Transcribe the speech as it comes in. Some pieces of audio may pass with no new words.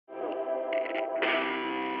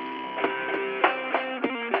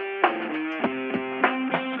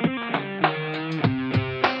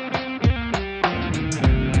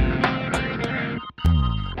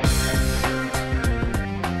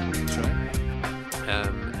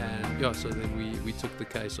And yeah, so then we took the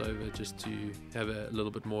case over just to have a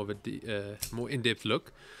little bit more of a more in-depth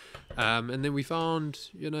look. And then we found,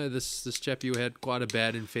 this chap who had quite a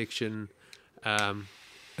bad infection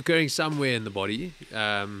occurring somewhere in the body,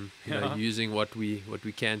 using what we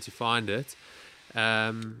can to find it.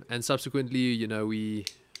 And subsequently,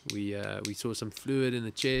 we saw some fluid in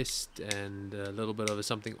the chest and a little bit of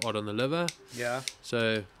something odd on the liver. Yeah.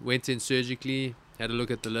 So went in surgically, had a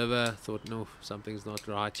look at the liver, thought, no, something's not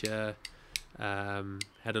right here.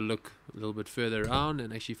 Had a look a little bit further around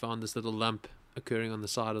and actually found this little lump occurring on the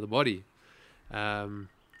side of the body. Did a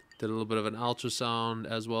little bit of an ultrasound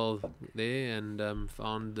as well there and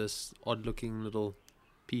found this odd-looking little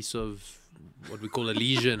piece of what we call a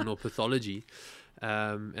lesion or pathology.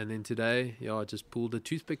 And then today, I just pulled a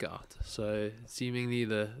toothpick out. So seemingly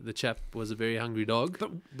the chap was a very hungry dog.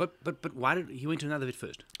 But why did he went to another vet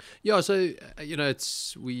first? Yeah, so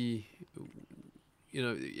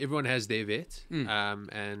everyone has their vet,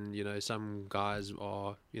 and some guys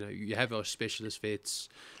are you have our specialist vets,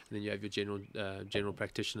 and then you have your general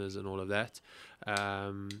practitioners and all of that.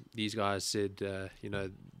 These guys said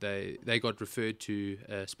they got referred to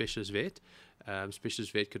a specialist vet.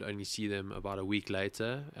 Specialist vet could only see them about a week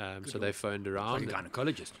later, so they phoned around. Like a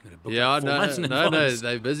gynecologist. Yeah, no,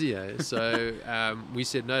 they're busy. So we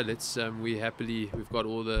said no. We've got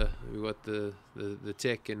the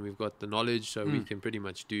tech and we've got the knowledge, so we can pretty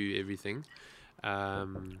much do everything.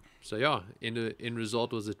 So yeah, end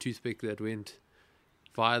result was a toothpick that went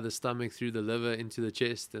via the stomach, through the liver, into the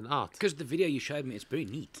chest and out. Because the video you showed me, it's very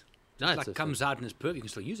neat. No, it comes out and it's perfect. You can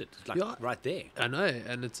still use it. It's like right there. I know,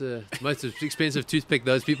 and it's the most expensive toothpick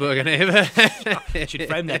those people are going to ever. You should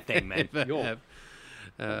frame that thing, man. It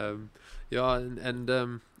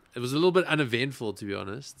was a little bit uneventful, to be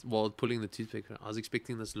honest, while pulling the toothpick. I was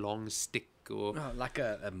expecting this long stick or like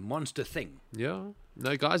a monster thing. Yeah,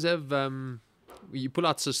 no, guys have you pull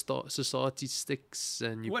out society sticks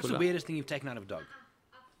and you. What's the weirdest thing you've taken out of a dog?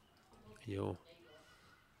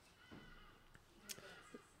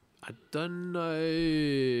 I don't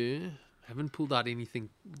know. Haven't pulled out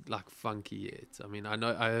anything like funky yet. I mean,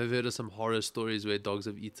 I have heard of some horror stories where dogs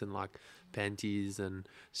have eaten like panties and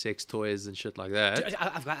sex toys and shit like that.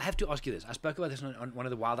 I have to ask you this. I spoke about this on one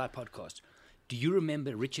of the Wild Eye podcasts. Do you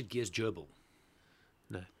remember Richard Gere's gerbil?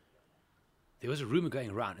 No. There was a rumor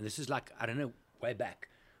going around, and this is like, I don't know, way back,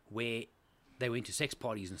 where they went to sex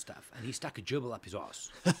parties and stuff, and he stuck a gerbil up his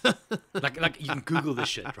ass. like you can Google this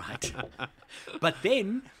shit, right? But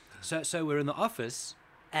then, so we're in the office,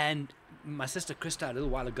 and my sister Krista a little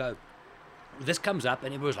while ago, this comes up,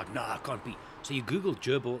 and everyone's like, no, it can't be. So you Google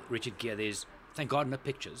gerbil, Richard Gere, there's, thank God, no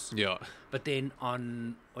pictures. Yeah. But then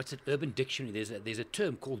on, Urban Dictionary, there's a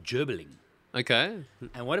term called gerbiling. Okay.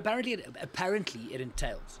 And what apparently it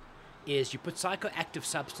entails is you put psychoactive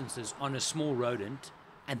substances on a small rodent,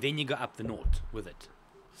 and then you go up the north with it.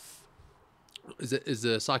 Is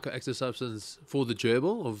the psychoactive substance for the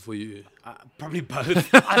gerbil or for you? Probably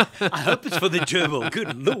both. I hope it's for the gerbil.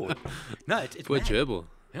 Good Lord. No, it's for a gerbil.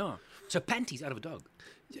 Yeah. So panties out of a dog.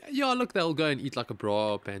 Yeah, look, they'll go and eat like a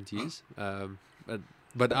bra or panties.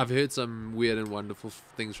 But I've heard some weird and wonderful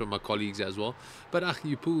things from my colleagues as well. But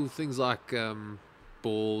you pull things like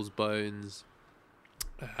balls, bones,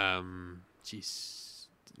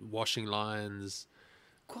 washing lines.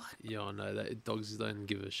 What? Yeah, no, dogs don't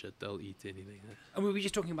give a shit. They'll eat anything. And we were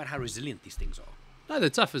just talking about how resilient these things are. No, they're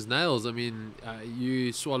tough as nails. I mean,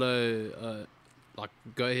 you swallow,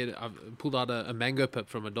 go ahead. I've pulled out a mango pip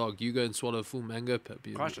from a dog. You go and swallow a full mango pip.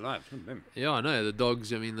 Christ alive. Yeah, I know. The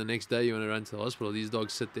dogs, I mean, the next day you want to run to the hospital. These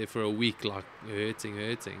dogs sit there for a week, like, hurting.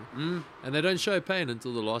 And they don't show pain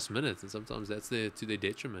until the last minute. And sometimes that's to their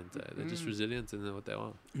detriment. They're just resilient in what they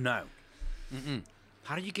are. No.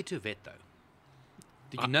 How did you get to a vet, though?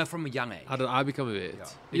 Did you know from a young age? How did I become a vet? Yeah.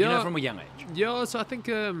 Did you know from a young age? Yeah, so I think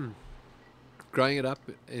growing it up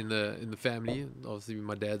in the family, obviously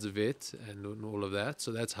my dad's a vet and all of that,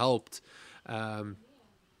 so that's helped. Going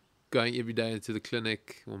every day into the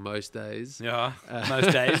clinic, or most days. Yeah,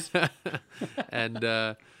 most days. And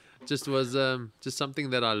just was just something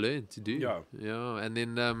that I learned to do. Yeah. And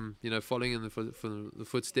then following in the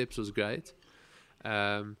footsteps was great.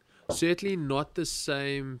 Certainly not the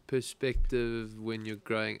same perspective when you're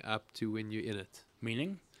growing up to when you're in it.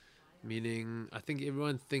 Meaning, I think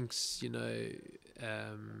everyone thinks, a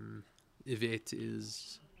vet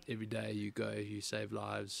is every day you go, you save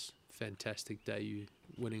lives, fantastic day, you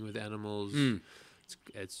winning with animals.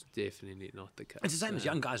 It's definitely not the case. It's the same as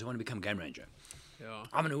young guys who want to become game ranger. Yeah.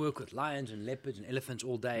 I'm going to work with lions and leopards and elephants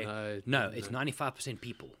all day. No, it's 95%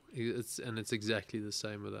 people. It's exactly the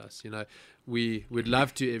same with us. We'd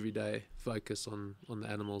love to every day focus on the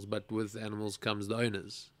animals, but with animals comes the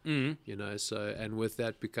owners. So, and with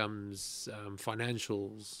that becomes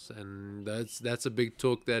financials, and that's a big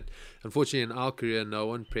talk that unfortunately in our career no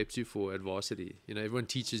one preps you for at varsity. Everyone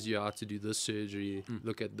teaches you how to do this surgery,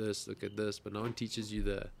 look at this, but no one teaches you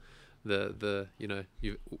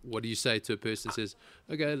what do you say to a person who says,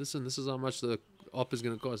 okay, listen, this is how much the op is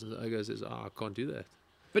going to cost, and the guy says, I can't do that.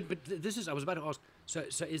 But this is, I was about to ask,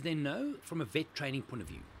 so is there no, from a vet training point of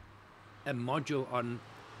view, a module on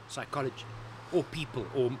psychology or people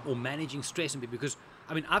or managing stress and people? Because,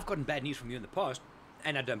 I mean, I've gotten bad news from you in the past,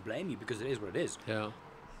 and I don't blame you because it is what it is. Yeah.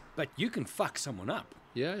 But you can fuck someone up.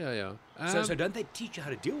 Yeah. So don't they teach you how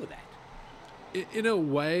to deal with that? In a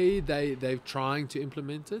way, they're trying to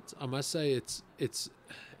implement it. I must say,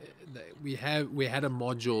 we had a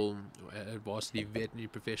module at varsity veterinary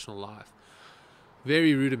professional life,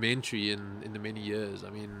 very rudimentary in the many years.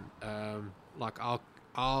 I mean, like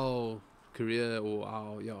our career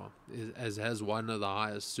has one of the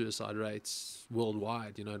highest suicide rates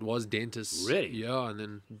worldwide. It was dentists, really, and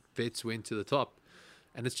then vets went to the top,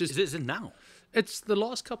 and it's just is it now? It's the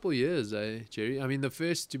last couple of years, Gerry. I mean, the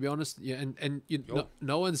first, to be honest,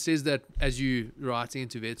 no one says that as you writing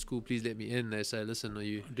into vet school, please let me in. They say, listen,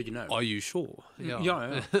 did you know? Are you sure?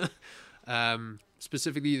 Yeah.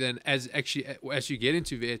 Specifically, then, as you get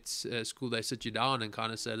into vet school, they sit you down and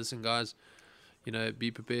kind of say, listen, guys, be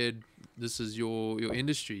prepared. This is your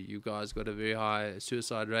industry. You guys got a very high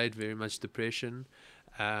suicide rate, very much depression.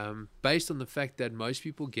 Based on the fact that most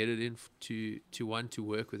people get it in to want to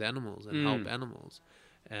work with animals and help animals,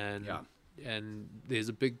 and there's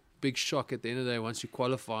a big shock at the end of the day once you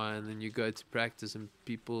qualify and then you go to practice and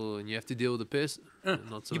you have to deal with the person.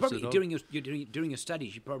 Not so you probably during your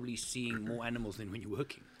studies you're probably seeing more animals than when you're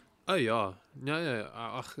working. Oh yeah, no.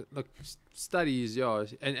 Look, studies,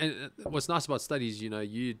 and what's nice about studies, you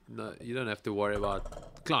don't have to worry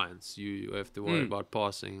about clients. You have to worry about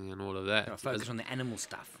passing and all of that. Focus on the animal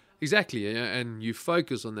stuff. Exactly, and you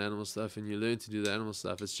focus on the animal stuff and you learn to do the animal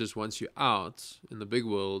stuff. It's just once you're out in the big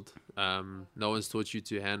world, no one's taught you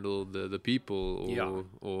to handle the people,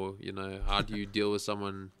 or how do you deal with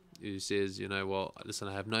someone who says, well, listen,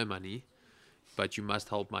 I have no money, but you must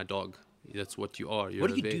help my dog. That's what you are.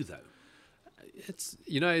 What do you do though? It's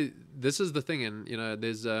this is the thing, and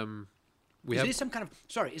there's is there some kind of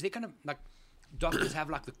is there kind of like doctors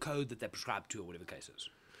have like the code that they prescribe to or whatever the case is?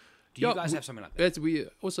 Do you guys have something like that? We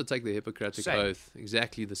also take the Hippocratic Oath,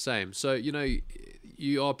 exactly the same. So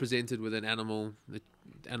you are presented with an animal. The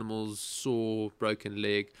animal's sore, broken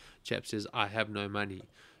leg. Chap says, I have no money.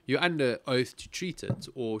 You're under oath to treat it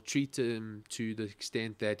or treat him to the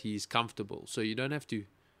extent that he's comfortable. So you don't have to.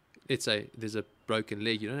 Let's say there's a broken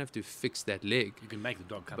leg. You don't have to fix that leg. You can make the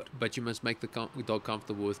dog comfortable. But you must make the dog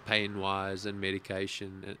comfortable with pain-wise and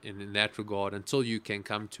medication and in that regard until you can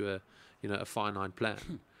come to a finite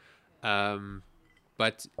plan.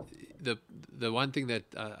 But the one thing that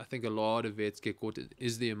I think a lot of vets get caught in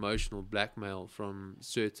is the emotional blackmail from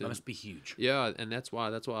certain. That must be huge. Yeah, and that's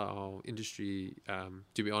why our industry,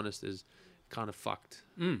 to be honest, is kind of fucked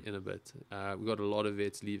in a bit. We've got a lot of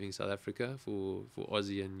vets leaving South Africa for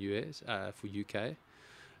Aussie and US, for UK,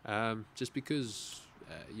 just because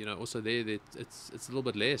also there that it's a little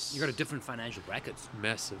bit less. You got a different financial brackets.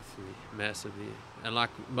 Massively, and like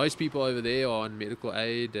most people over there are on medical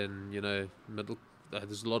aid and middle.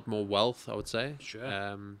 There's a lot more wealth, I would say. Sure.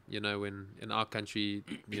 When in our country,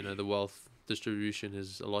 the wealth distribution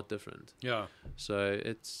is a lot different. Yeah. So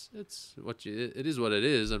it is what it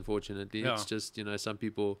is. Unfortunately, yeah. It's just some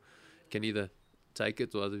people can either take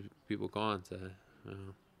it or other people can't.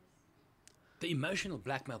 The emotional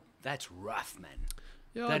blackmail, that's rough, man.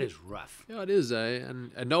 Yeah, that is rough. Yeah, it is,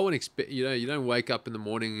 and no one expect. You don't wake up in the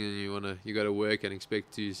morning and you go to work and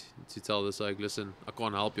expect to tell this like, listen, I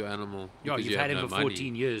can't help your animal. Yeah, you've had him for money.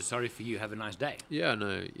 14 years. Sorry for you. Have a nice day. Yeah,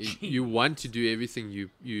 no, you want to do everything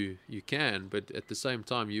you can, but at the same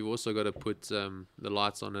time, you've also got to put the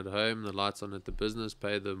lights on at home, the lights on at the business,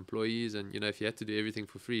 pay the employees, and if you had to do everything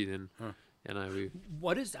for free, then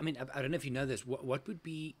What is? I mean, I don't know if you know this. What would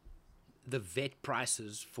be the vet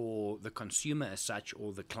prices for the consumer as such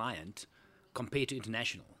or the client compared to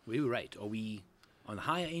international? Where do we rate? Are we on the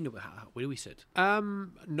higher end or where do we sit?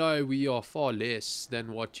 No, we are far less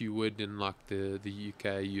than what you would in like the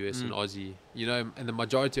UK, US and Aussie. And the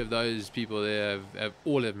majority of those people there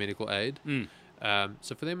all have medical aid.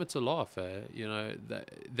 So for them it's a laugh,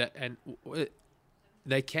 that and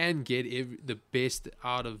they can get the best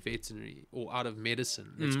out of veterinary or out of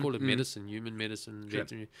medicine. Let's call it medicine, human medicine,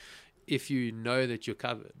 veterinary. If you know that you're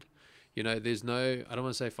covered, there's no, I don't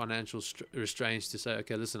want to say financial restraints to say,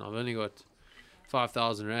 okay, listen, I've only got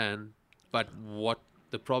 5,000 Rand, but what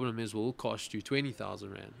the problem is will cost you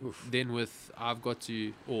 20,000 Rand. Oof. Then vets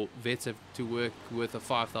have to work with a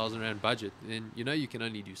 5,000 Rand budget, then, you can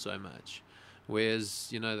only do so much. Whereas,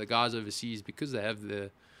 the guys overseas, because they have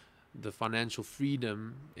the financial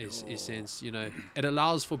freedom, sense, it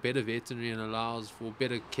allows for better veterinary and allows for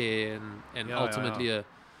better care and ultimately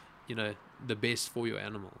the best for your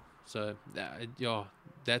animal. So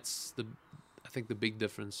that's I think the big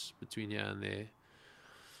difference between here and there.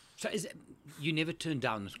 So you never turn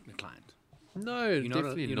down the client? No,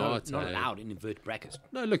 definitely not. Not allowed in invert brackets.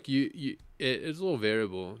 No, look, it's all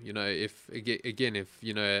variable. If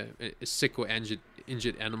a sick or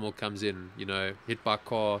injured animal comes in, hit by a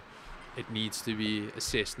car, it needs to be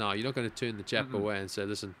assessed. Now, you're not going to turn the chap away and say,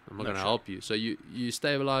 listen, I'm not going to help you. So you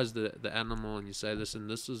stabilize the animal and you say, listen,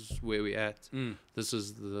 this is where we're at. This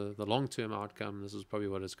is the long-term outcome. This is probably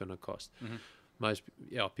what it's going to cost. Most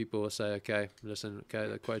people will say, okay, listen,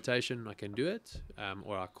 the quotation, I can do it,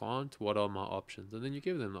 or I can't. What are my options? And then you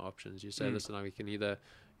give them the options. You say, listen, we can either,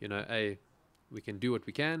 we can do what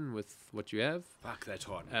we can with what you have. Fuck, that's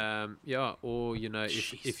hard. Or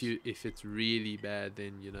if it's really bad,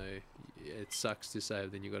 then it sucks to say.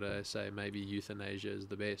 Then you got to say maybe euthanasia is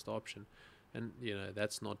the best option, and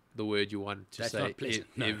that's not the word you want to say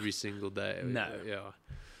every single day.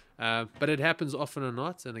 But it happens often or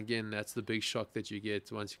not, and again, that's the big shock that you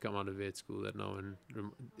get once you come out of vet school that no one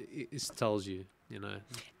tells you.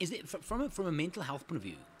 Is it from a mental health point of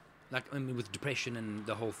view? Like, with depression and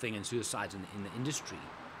the whole thing and suicides in the industry,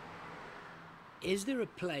 is there a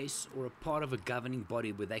place or a part of a governing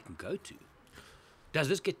body where they can go to? Does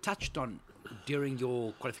this get touched on during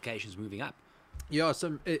your qualifications moving up? Yeah,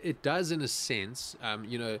 so it does in a sense.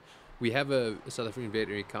 We have a South African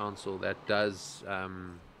Veterinary Council that does,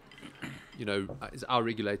 is our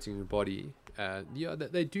regulating body.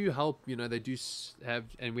 They do help. They do have,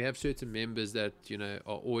 and we have certain members that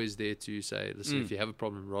are always there to say, listen, if you have a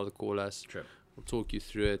problem, rather call us. True. We'll talk you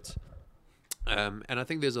through it. And I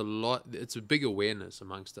think there's it's a big awareness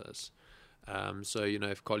amongst us. So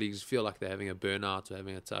if colleagues feel like they're having a burnout or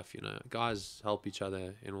having a tough, guys help each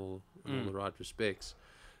other in all the right respects.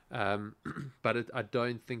 But I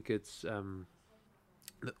don't think it's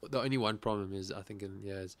the only one problem is, I think,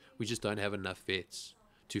 is we just don't have enough vets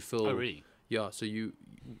to fill. Oh, really? Yeah, so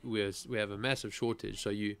we have a massive shortage. So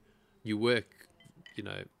you work,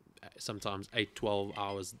 sometimes 8-12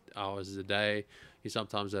 hours a day. You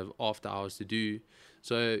sometimes have after hours to do.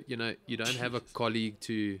 So you don't have a colleague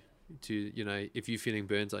to if you're feeling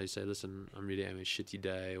burnt out, you say, listen, I'm really having a shitty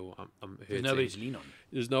day, or I'm hurting. There's nobody to lean on.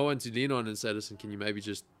 There's no one to lean on and say, listen, can you maybe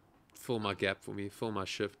just fill my gap for me, fill my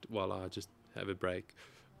shift while I just have a break?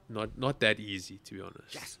 Not that easy, to be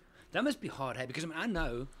honest. Yes, that must be hard, hey? Because I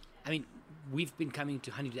know. We've been coming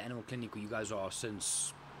to Honeydew Animal Clinic where you guys are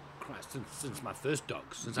since my first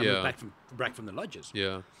dogs, since I moved back from the lodges.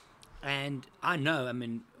 Yeah. And I know,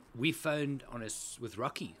 we phoned with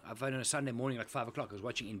Rocky. I phoned on a Sunday morning, like 5 o'clock. I was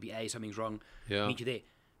watching NBA, something's wrong. Yeah. Meet you there.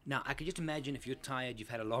 Now, I can just imagine if you're tired, you've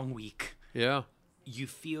had a long week. Yeah. You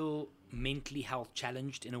feel mentally health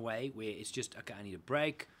challenged in a way where it's just, okay, I need a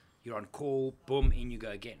break. You're on call, boom, in you go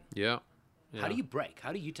again. Yeah. How do you break?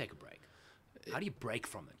 How do you take a break? How do you break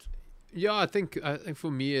from it? Yeah, I think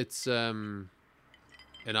for me it's and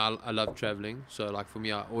I love traveling. So like for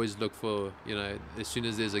me, I always look for as soon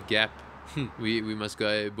as there's a gap, we must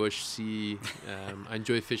go bush, sea. I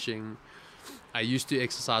enjoy fishing. I used to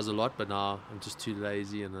exercise a lot, but now I'm just too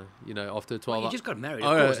lazy. And after 12 you just got married.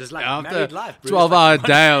 Of course, it's like married life. 12-hour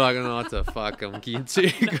day, I'm like, what the fuck? I'm keen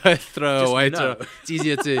to go throw away. It's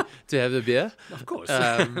easier to have a beer. Of course.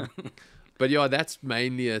 But yeah, that's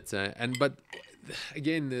mainly it. But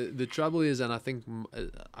again, the trouble is, and I think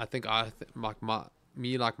like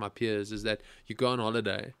my peers, is that you go on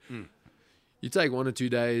holiday. You take 1 or 2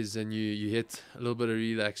 days and you hit a little bit of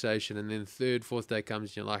relaxation, and then third, fourth day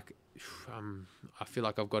comes and you're like, I feel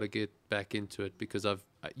like I've got to get back into it, because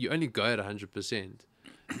you only go at 100%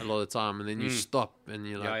 a lot of the time, and then you stop and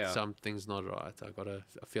you're like, something's not right.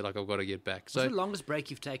 I feel like I've got to get back. What's the longest break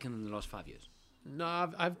you've taken in the last 5 years? No,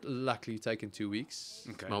 I've luckily taken 2 weeks.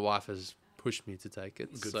 Okay. My wife has pushed me to take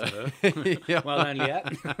it. Good so. for her. Yeah. Well done, yeah.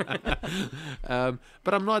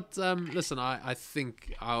 But I'm not. Listen, I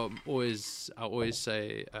think I always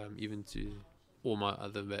say, even to all my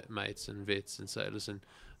other mates and vets, and say, listen,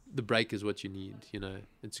 the break is what you need.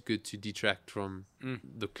 It's good to detract from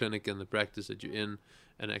the clinic and the practice that you're in,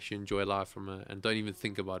 and actually enjoy life and don't even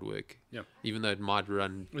think about work. Yeah. Even though it might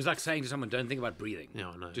run. It was like saying to someone, "Don't think about breathing.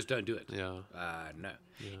 Yeah, no. Just don't do it." Yeah. No.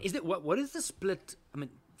 Is that what is the split? I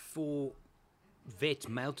mean, for vets,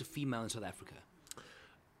 male to female in South Africa,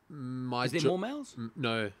 is there more males?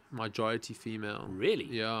 No, majority female. Really?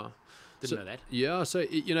 Yeah. Didn't know that. Yeah, so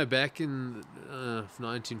back in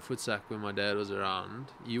 19 Futsak when my dad was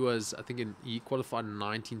around, he qualified in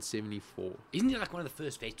 1974. Isn't he like one of the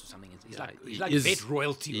first vets or something? He's like is- vet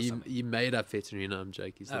royalty or something. He made up veterinary. No, I'm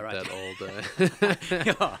joking. He's not right. that old.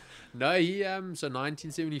 Yeah. No, he so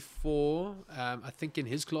 1974. I think in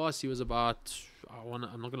his class he was about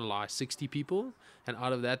I'm not gonna lie, 60 people, and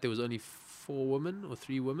out of that there was only 4 women or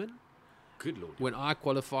 3 women. Good Lord. When I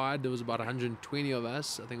qualified, there was about 120 of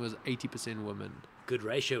us. I think it was 80% women. Good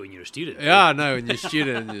ratio when you're a student. Yeah, no, when you're a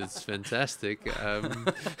student, it's fantastic.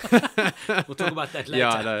 We'll talk about that later.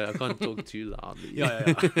 Yeah, no, I can't talk too loudly.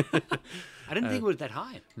 Yeah. I didn't think it was that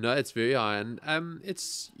high. No, it's very high, and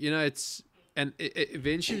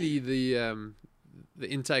eventually the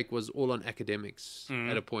intake was all on academics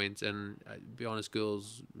at a point, and to be honest,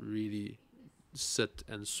 girls really sit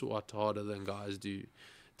and swat harder than guys do.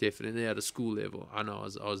 Definitely at a school level. I know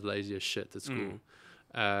I was lazy as shit at school,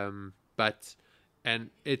 but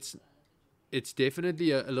it's definitely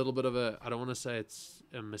a little bit of a, I don't want to say it's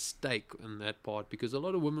a mistake in that part, because a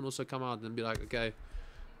lot of women also come out and be like, okay,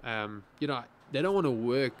 they don't want to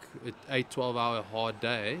work an 12-hour hard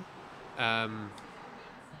day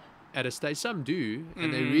at a stage. Some do,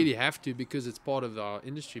 and they really have to because it's part of our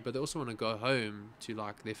industry, but they also want to go home to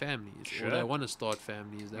like their families, or they want to start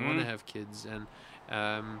families, they want to have kids, and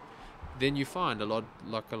then you find a lot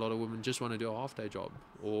of women just want to do a half-day job,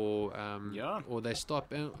 or they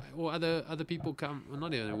stop, or other people come, well,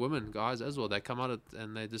 not even women, guys as well, they come out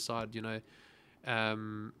and they decide,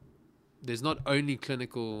 there's not only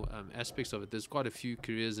clinical aspects of it. There's quite a few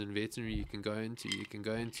careers in veterinary you can go into. You can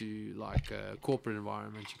go into like a corporate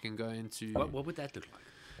environment. You can go into... What would that look like?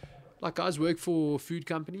 Like guys work for food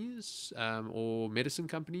companies or medicine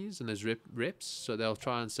companies, and there's reps. So they'll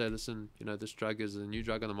try and say, listen, this drug is a new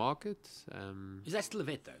drug on the market. Is that still a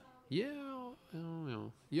vet though? Yeah.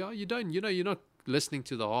 You don't, you're not listening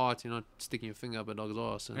to the heart, you're not sticking your finger up a dog's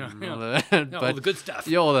ass and all of that. No, but all the good stuff.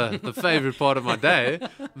 Yeah, all the favorite part of my day.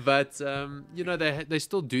 But they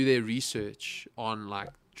still do their research on like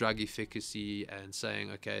drug efficacy and saying,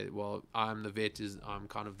 okay, well, I'm the vet, I'm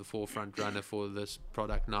kind of the forefront runner for this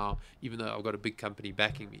product now, even though I've got a big company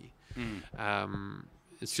backing me.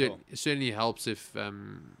 It certainly helps if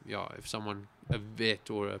someone, a vet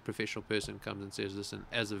or a professional person, comes and says, listen,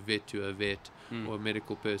 as a vet to a vet, or a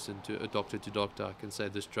medical person to a doctor, I can say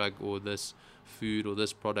this drug or this food or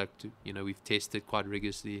this product, we've tested quite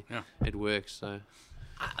rigorously. Yeah. It works. So,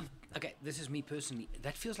 okay, this is me personally.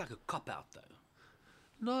 That feels like a cop out though.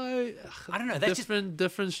 No, I don't know. That's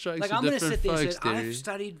different strokes. Like I'm going to sit there and say, Derry. I've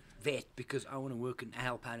studied vet because I want to work and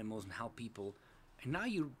help animals and help people, and now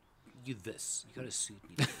you this. You got to suit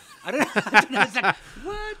me. I don't know. It's like,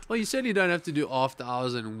 what? Well, you certainly don't have to do after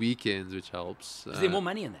hours and weekends, which helps. Is there more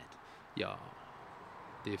money in that? Yeah,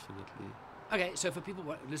 definitely. Okay, so for people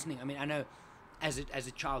listening, I mean, I know as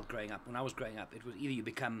a child growing up, when I was growing up, it was either you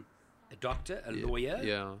become a doctor, a lawyer,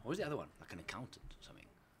 what was the other one? Like an accountant or something.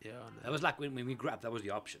 Yeah. No. That was like when we grew up, that was the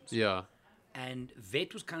options. Yeah. And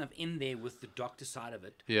vet was kind of in there with the doctor side of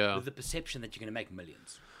it, with the perception that you're going to make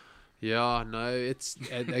millions. Yeah, no, it's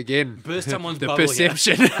again burst someone's the bubble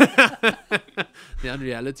perception, the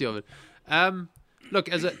unreality of it. Look,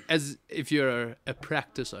 as if you're a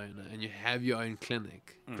practice owner and you have your own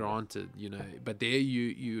clinic, granted, but there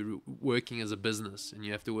you're working as a business, and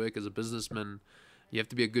you have to work as a businessman. You have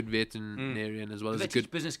to be a good veterinarian as well as a good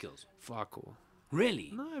business skills. Fuck all.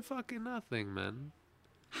 Really? No, fucking nothing, man.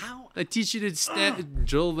 How? They teach you to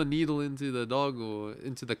drill the needle into the dog or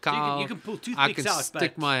into the cow. So you can pull toothpicks I can out,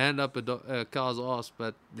 stick my hand up a cow's ass,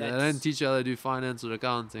 but they don't teach you how to do finance or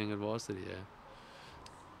accounting at varsity. Yeah.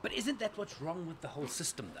 But isn't that what's wrong with the whole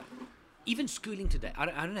system, though? Even schooling today. I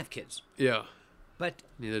don't have kids. Yeah. But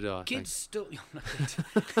neither do I. Kids still.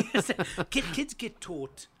 Kids get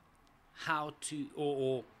taught how to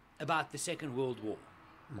or about the Second World War,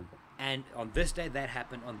 and on this day that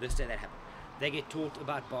happened. On this day that happened. They get taught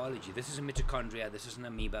about biology. This is a mitochondria. This is an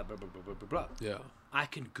amoeba. Blah blah blah blah blah blah. Yeah. I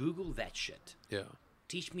can Google that shit. Yeah.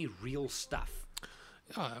 Teach me real stuff.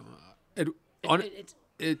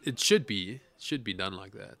 It should be done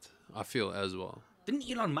like that. I feel as well. Didn't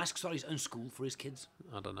Elon Musk start his own school for his kids?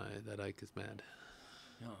 I don't know. That ache is mad.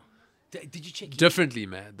 Yeah. Did you check? Differently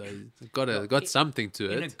mad though. Got something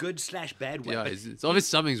to it. In a good/bad way. Yeah, it's obvious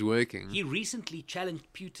something's working. He recently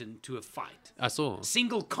challenged Putin to a fight. I saw.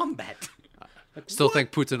 Single combat. Still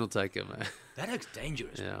think Putin will take him, man. That looks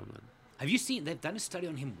dangerous. Yeah, man. Have you seen, they've done a study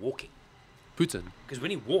on him walking. Putin. Because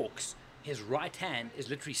when he walks, his right hand is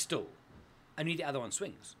literally still. Only the other one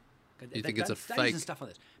swings. You think it's a studies fake? and stuff on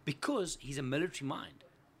this. Because he's a military mind.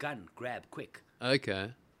 Gun, grab, quick.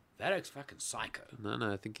 Okay. That looks fucking psycho.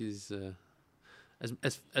 No, I think he's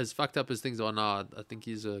as fucked up as things are now. I think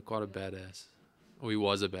he's quite a badass. Or he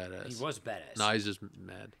was a badass. He was badass. No, he's just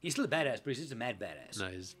mad. He's still a badass, but he's just a mad badass. No,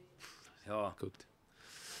 he's Yeah. cooked.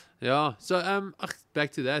 Yeah. So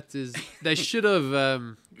back to that is they should have.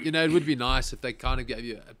 It would be nice if they kind of gave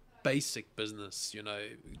you a basic business.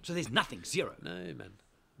 So there's nothing, zero. No, man,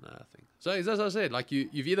 nothing. So as I said, like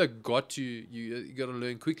you've either got to you got to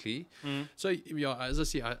learn quickly. So as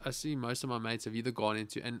I see most of my mates have either gone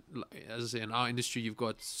into, and as I say, in our industry, you've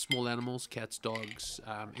got small animals, cats, dogs,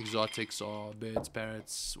 exotics are birds,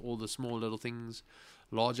 parrots, all the small little things,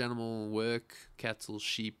 large animal work, cattle,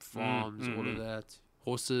 sheep, farms, all of that,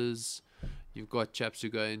 horses. You've got chaps who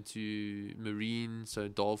go into marine, so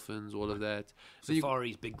dolphins, all of that. So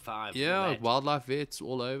Safaris, Big Five. yeah, wildlife vets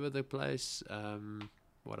all over the place.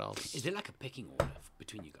 What else? Is there like a pecking order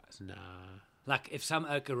between you guys? Nah. Like if some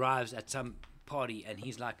oak arrives at some party and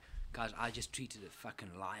he's like, guys, I just treated a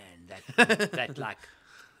fucking lion that like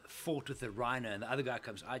fought with a rhino, and the other guy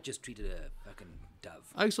comes, I just treated a fucking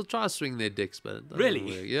dove. Oaks will try to swing their dicks, but it doesn't Really?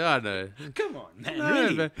 work. Yeah, I know. Come on, man, No,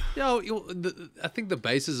 really? but, I think the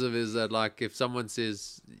basis of it is that, like, if someone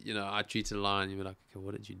says, I treated a lion, you're like, okay,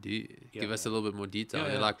 what did you do? Give us a little bit more detail. Yeah,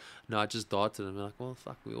 You're yeah. like, no, I just darted him. You're like, well,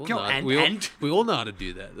 fuck, we all Come know. on, We all know how to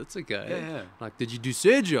do that. That's okay. Yeah. Like, did you do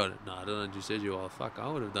surgery on it? No, I don't do surgery. Well, fuck,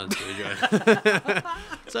 I would have done surgery on it.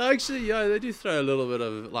 So actually, they do throw a little bit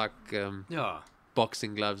of like Yeah.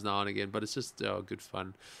 boxing gloves now and again, but it's just good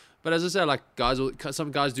fun. But as I say, like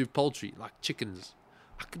some guys do poultry, like chickens.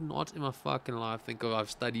 I could not in my fucking life think of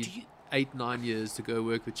I've studied 8-9 years to go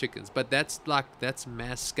work with chickens, but that's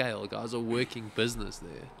mass scale. Guys are working business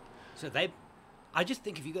there. So I just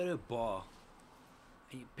think if you go to a bar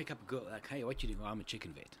and you pick up a girl, like, hey, what you doing? Oh, I'm a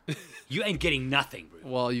chicken vet. You ain't getting nothing,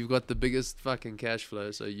 bro. Well, you've got the biggest fucking cash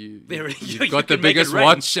flow, so you've You got the can make it biggest rain.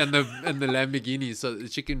 watch and the Lamborghini. So the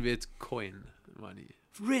chicken vets coin money.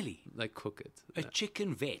 Really? They cook it. A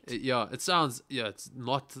chicken vet? It sounds. It's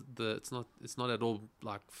not at all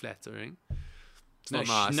like flattering. It's not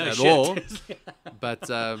nice at shit. all. But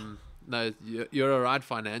no, you're alright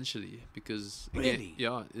financially because again,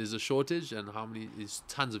 Really? there's a shortage and there's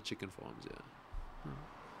tons of chicken farms. Yeah,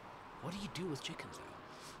 What do you do with chickens,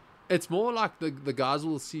 though? it's more like the guys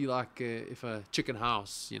will see like if a chicken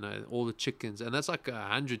house, all the chickens, and that's like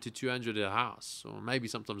 100 to 200 a house, or maybe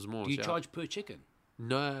sometimes more. Do you charge per chicken?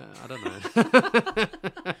 No, I don't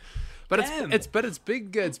know. But Damn. it's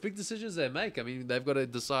big decisions they make. I mean, they've got to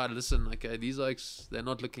decide. Listen, okay, these oaks, they're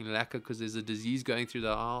not looking lacquer because there's a disease going through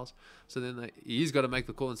their house. So then he's got to make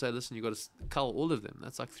the call and say, listen, you got to cull all of them.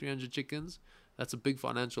 That's like 300 chickens. That's a big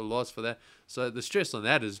financial loss for that. So the stress on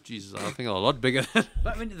that is, Jesus, I think a lot bigger.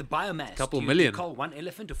 But I mean, the biomass. Couple do million. You cull one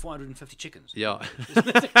elephant to 450 chickens. Yeah.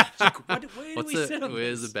 Where do we sit on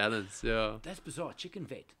Where's this? the balance? Yeah. That's bizarre. Chicken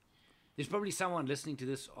vet. There's probably someone listening to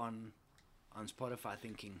this on Spotify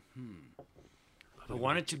thinking, I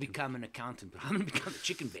wanted to become an accountant, but I'm going to become a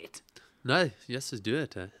chicken vet. No, yes, let's do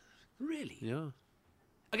it. Really? Yeah.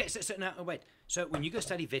 Okay, so now, wait. So when you go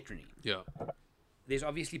study veterinary, Yeah. there's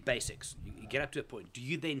obviously basics. You get up to a point. Do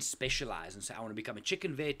you then specialize and say, I want to become a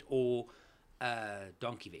chicken vet or a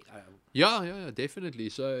donkey vet? Yeah, definitely.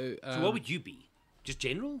 So So what would you be? Just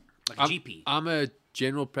general? Like a GP? I'm a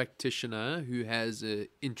general practitioner who has an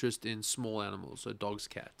interest in small animals, so dogs,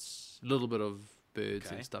 cats, a little bit of birds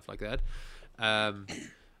and stuff like that. And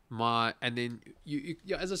then you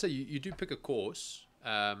as I say, you do pick a course.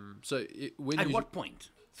 At what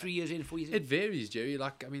point? 3 years in, 4 years in? It varies, Gerry.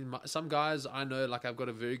 Like, I mean, some guys I know, like I've got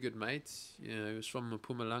a very good mate. He was from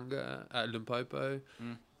Mpumalanga, Limpopo.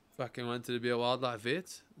 Fucking wanted to be a wildlife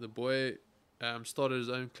vet. The boy started his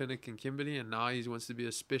own clinic in Kimberley, and now he wants to be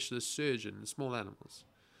a specialist surgeon in small animals.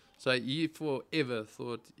 So he forever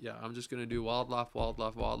thought, I'm just going to do wildlife,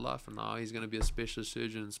 and now he's going to be a specialist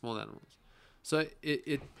surgeon in small animals. So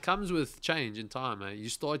it comes with change in time. You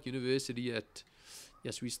start university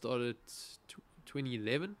we started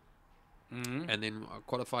 2011, and then I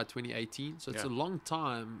qualified 2018. So it's a long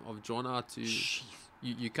time of drawn out to.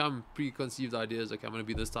 You come preconceived ideas, okay, I'm going to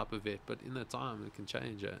be this type of vet, but in that time it can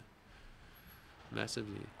change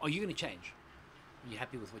massively. Are you going to change? Are you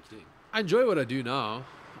happy with what you're doing? I enjoy what I do now.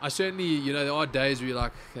 I certainly, there are days where you're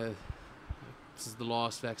like, this is the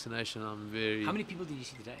last vaccination. I'm very. How many people did you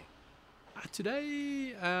see today?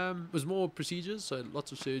 Today was more procedures, so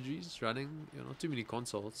lots of surgeries running. Not too many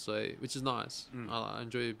consults, so which is nice. I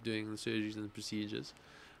enjoy doing the surgeries and the procedures.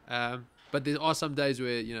 But there are some days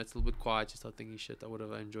where it's a little bit quiet. You start thinking, shit, I would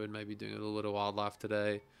have enjoyed maybe doing a little bit of wildlife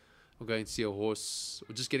today, or going to see a horse,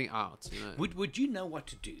 or just getting out. Would you know what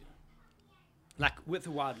to do? Like with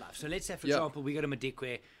the wildlife. So let's say, for example, we go to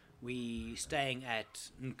Madikwe, we staying at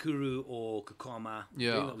Nkuru or Kakama.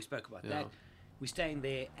 We spoke about that. We're staying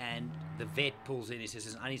there, and the vet pulls in. He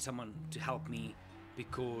says, "I need someone to help me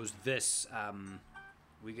because this,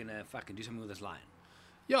 we're gonna fucking do something with this lion."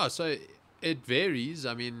 Yeah, so it varies.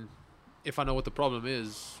 I mean, if I know what the problem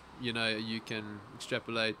is, you can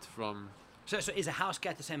extrapolate from. So is a house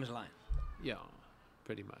cat the same as a lion? Yeah,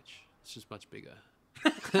 pretty much. It's just much bigger.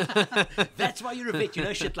 That's why you're a vet. You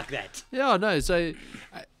know shit like that. Yeah, no. So,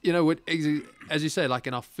 as you say, like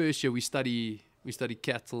in our first year, we study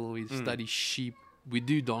cattle, we study sheep, we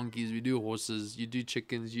do donkeys, we do horses, you do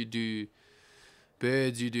chickens, you do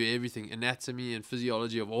birds, you do everything, anatomy and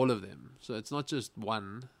physiology of all of them. So it's not just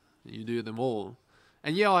one, you do them all.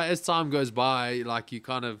 And as time goes by, like you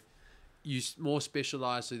more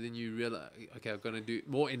specialize, so then you realize, okay, I'm going to do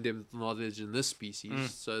more in-depth knowledge in this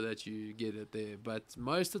species so that you get it there. But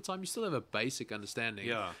most of the time, you still have a basic understanding.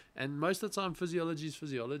 Yeah. And most of the time, physiology is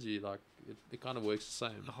physiology. Like, it kind of works the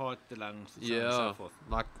same. The heart, the lungs, so on and so forth.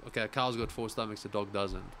 Like, okay, a cow's got 4 stomachs, a dog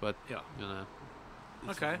doesn't. But,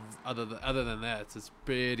 Okay. Other than that, it's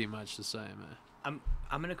pretty much the same. I'm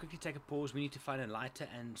going to quickly take a pause. We need to find a lighter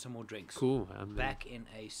and some more drinks. Cool. Back in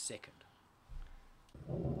a second.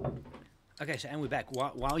 Okay, and we're back.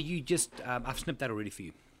 While you just... I've snipped that already for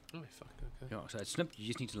you. Oh, fuck, okay. Yeah, so it's snipped. You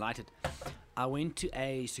just need to light it. I went to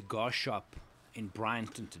a cigar shop in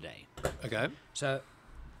Bryanston today. Okay. So,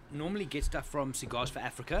 normally get stuff from Cigars for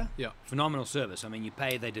Africa. Yeah. Phenomenal service. I mean, you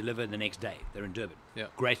pay, they deliver the next day. They're in Durban. Yeah.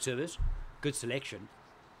 Great service. Good selection.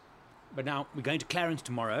 But now, we're going to Clarence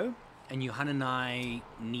tomorrow, and Johan and I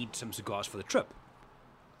need some cigars for the trip.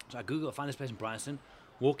 So I Google, I find this place in Bryanston.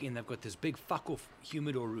 Walk in, they've got this big fuck-off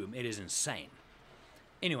humidor room. It is insane.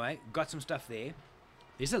 Anyway, got some stuff there.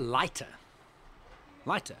 There's a lighter.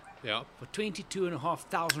 Yeah. For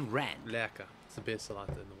 22,500 rand. Lekker. It's the best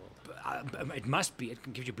lighter in the world. It must be. It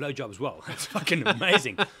can give you a blowjob as well. It's fucking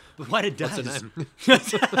amazing. But what it does...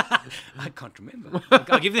 What's the name? I can't remember.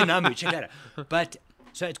 I'll give you the number. Check that out. But,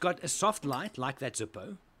 so it's got a soft light, like that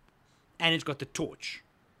Zippo. And it's got the torch.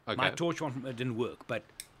 Okay. My torch one didn't work. But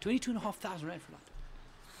 22,500 rand for light.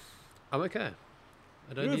 I'm okay.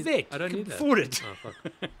 You're a vet. I don't you need can that. afford it. Oh,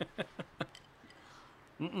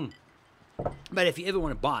 fuck. But if you ever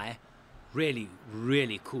want to buy, really,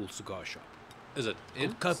 really cool cigar shop. Is it?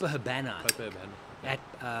 Copa Habana Copa Habana. at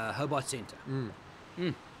Hobart Centre.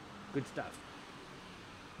 Good stuff.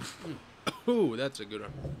 Oh, that's a good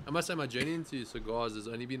one. I must say my journey into cigars has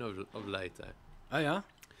only been of late. Oh, yeah?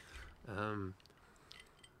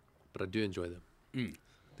 But I do enjoy them.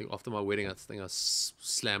 I think after my wedding, I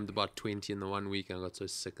slammed about 20 in the 1 week, and I got so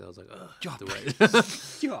sick that I was like, oh,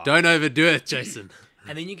 don't overdo it, Jason.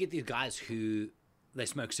 And then you get these guys who, they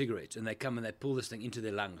smoke cigarettes, and they come and they pull this thing into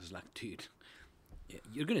their lungs. It's like, dude,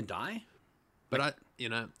 you're going to die? But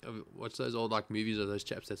watch those old movies of those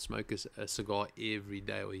chaps that smoke a cigar every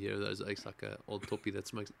day, or hear those like a old toppy that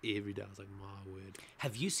smokes every day. I was like, my word.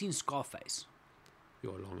 Have you seen Scarface?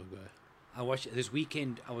 Long ago. I watched it this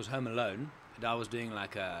weekend. I was home alone, and I was doing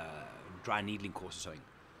like a dry needling course or something.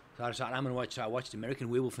 So I decided I'm going to watch. So I watched American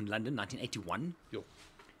Werewolf in London, 1981.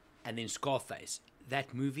 And then Scarface.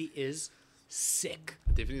 That movie is sick.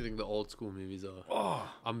 I definitely think the old school movies are. Oh,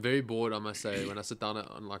 I'm very bored, I must say, when I sit down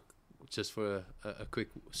on just for a quick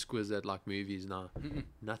squiz at movies now.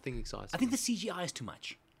 Nothing excites I think the CGI is too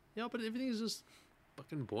much. Yeah, but everything is just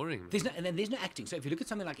fucking boring. There's no acting. So if you look at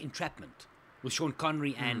something like Entrapment with Sean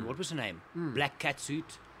Connery and what was her name? Black cat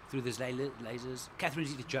suit through those lasers. Catherine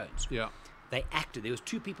Zeta-Jones. Yeah. They acted. There was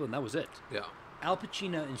 2 people and that was it. Yeah. Al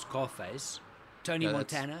Pacino in Scarface. Tony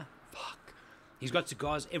Montana. Fuck. He's got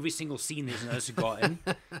cigars. Every single scene there's another cigar in.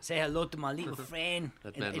 Say hello to my little friend.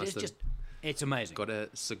 That man it is just, it's amazing. Got a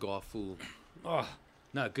cigar full. Oh,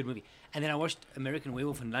 no, good movie. And then I watched American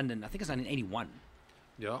Werewolf in London. I think it's 1981.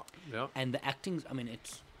 Yeah, yeah. And the acting, I mean,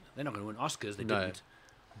 they're not going to win Oscars. They didn't.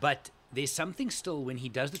 But there's something still when he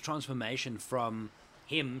does the transformation from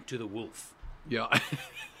him to the wolf. Yeah.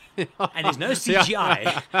 And there's no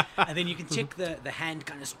CGI. And then you can check the hand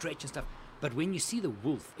kind of stretch and stuff. But when you see the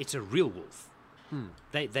wolf, it's a real wolf.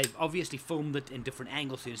 They've obviously filmed it in different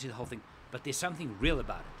angles so you see the whole thing. But there's something real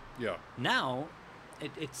about it. Yeah. Now,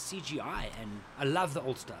 it's CGI, and I love the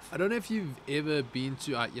old stuff. I don't know if you've ever been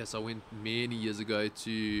to... yes, I went many years ago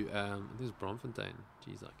to... I think it's Bromfontein.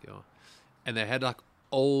 Jeez, and they had like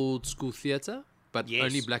old school theater, but Yes.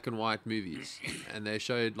 only black and white movies, and they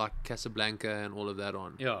showed like Casablanca and all of that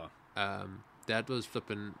on. Yeah. That was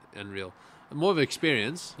flipping unreal. More of an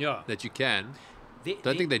experience Yeah. that you can. There-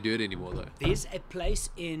 Don't think they do it anymore though. There's a place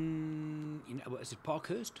in is it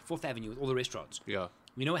Parkhurst, 4th Avenue, with all the restaurants. Yeah.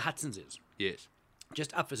 You know where Hudson's is? Yes.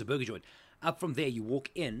 Just up, there's a burger joint. Up from there, you walk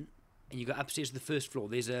in, and you go upstairs to the first floor.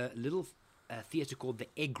 There's a little theatre called the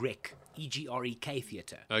Egrek, EGREK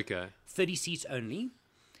Theatre. Okay. 30 seats only,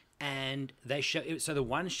 and they show. So the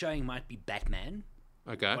one showing might be Batman,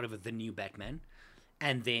 Okay. whatever the new Batman,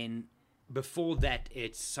 and then before that,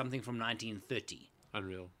 it's something from 1930.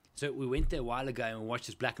 Unreal. So we went there a while ago and watched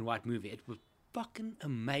this black and white movie. It was fucking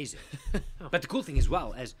amazing. But the cool thing as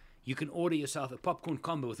well is you can order yourself a popcorn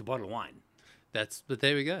combo with a bottle of wine. But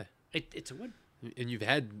there we go. It's a win. And you've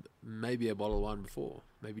had maybe a bottle of wine before,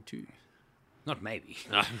 maybe two. Not maybe.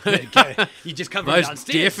 No. You just come from Most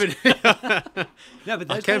downstairs. definitely. No, but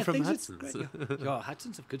those I came kind of from things, it's Hudson's. great. Yeah,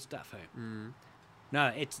 Hudson's have good stuff, hey? No,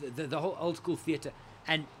 it's the whole old school theatre.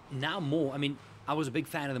 And now more, I mean, I was a big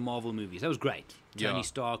fan of the Marvel movies. That was great. Tony Yeah.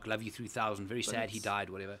 Stark, Love You 3000, very sad he it's- died,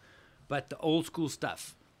 whatever. But the old school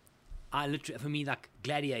stuff, I literally, for me, like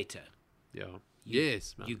Gladiator. Yeah.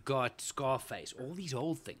 Yes, man. You got Scarface, all these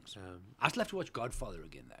old things. I still have to watch Godfather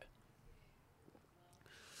again,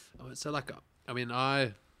 though. So like, I mean,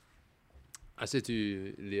 I said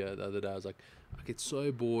to Leah the other day, I was like, I get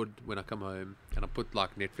so bored when I come home and I put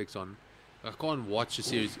like Netflix on. I can't watch a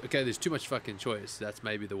series. Okay, there's too much fucking choice. That's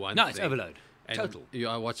maybe the one No, thing. it's overload. And Total.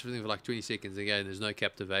 I watch everything for like 20 seconds again. There's no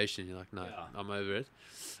captivation. You're like, no, Yeah. I'm over it.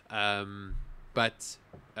 But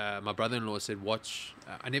my brother-in-law said, watch.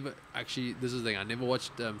 I never actually. This is the thing. I never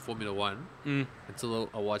watched Formula One until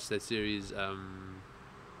I watched that series,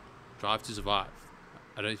 Drive to Survive.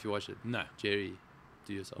 I don't know if you watched it. No. Gerry,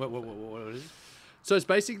 do yourself. What is it? So it's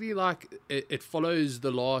basically like it follows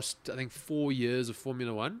the last, I think, 4 years of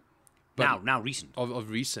Formula One. Now recent. Of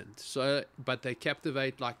recent. So, but they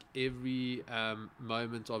captivate like every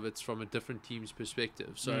moment of it from a different team's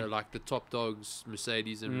perspective. So, like the top dogs,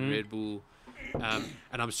 Mercedes and Red Bull.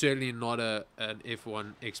 And I'm certainly not an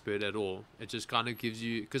F1 expert at all. It just kind of gives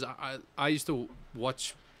you, because I used to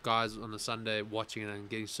watch guys on a Sunday watching it and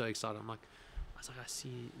getting so excited. I was like, I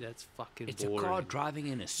see, that's fucking It's boring. a car driving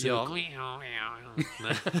in a Yeah. circle.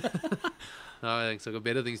 No, I think so. I've got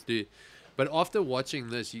better things to do. But after watching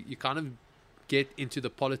this, you kind of get into the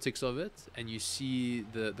politics of it, and you see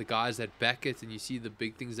the guys that back it, and you see the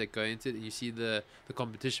big things that go into it, and you see the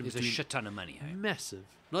competition There's a between shit ton of money, hey? massive.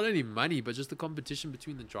 Not only money, but just the competition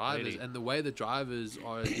between the drivers Really? and the way the drivers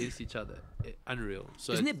are against each other. Unreal.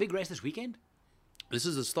 So Isn't there a big race this weekend? this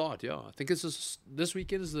is the start. Yeah, I think it's this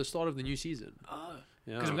weekend is the start of the new season. Oh.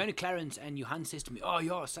 Yeah. Because I'm going to Clarence, and Johan says to me, "Oh,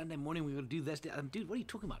 yeah, Sunday morning we're going to do this." Dude, what are you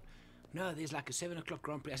talking about? No, there's like a 7 o'clock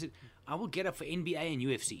Grand Prix. I said, I will get up for NBA and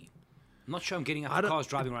UFC. I'm not sure I'm getting up for cars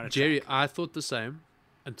driving around a Gerry, track. I thought the same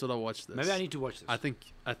until I watched this. Maybe I need to watch this. I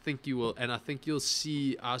think you will, and I think you'll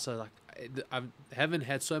see. Also, like I haven't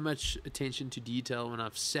had so much attention to detail when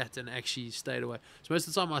I've sat and actually stayed away. So most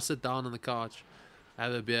of the time, I sit down on the couch, I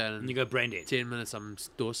have a beer, and and you go brain dead. 10 minutes I'm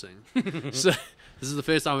dorsing. So this is the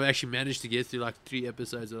first time I've actually managed to get through like 3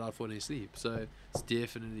 episodes without falling asleep. So it's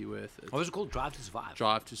definitely worth it. What was it called? Drive to Survive.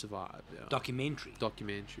 Drive to Survive. Yeah. Documentary.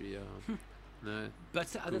 Documentary. Yeah. No. But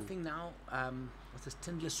the other thing now, what's this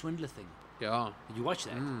Tinder Swindler thing? Yeah. Did you watch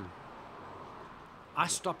that? I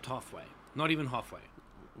stopped halfway. Not even halfway.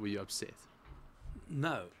 Were you upset?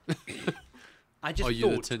 No. I just Are you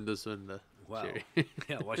the thought, Tinder swindler? well, Gerry?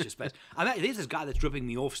 yeah, watch your space. There's this guy that's ripping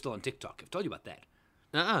me off still on TikTok. I've told you about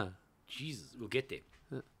that. Jesus, we'll get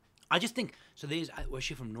there. I just think, so was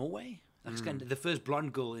she from Norway? Like the first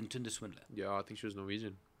blonde girl in Tinder Swindler. Yeah, I think she was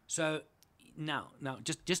Norwegian. So now,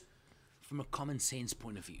 just from a common sense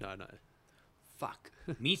point of view, No. fuck,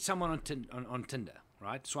 meet someone on Tinder,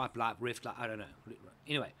 right? Swipe left, I don't know.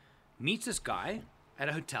 Anyway, meets this guy at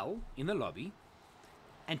a hotel in the lobby,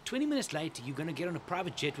 and 20 minutes later, you're going to get on a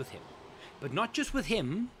private jet with him. But not just with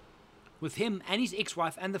him and his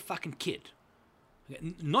ex-wife and the fucking kid.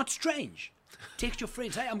 Okay, not strange. Text your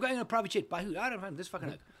friends, hey, I'm going on a private jet. By who? I don't know, this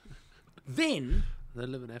fucking... Then... They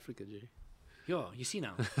live in Africa, Gerry. Yeah, you see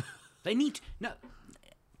now. They need... No.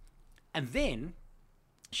 And then,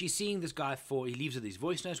 she's seeing this guy he leaves her these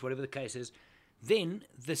voice notes, whatever the case is. Then,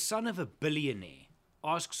 the son of a billionaire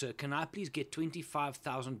asks her, can I please get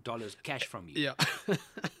 $25,000 cash from you? Yeah.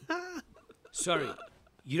 Sorry,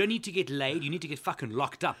 you don't need to get laid. You need to get fucking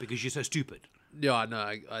locked up because you're so stupid. Yeah,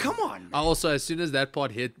 no. Come on, I also, as soon as that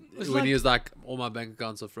part hit, was when he like- was like, all my bank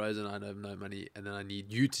accounts are frozen, I have no money, and then I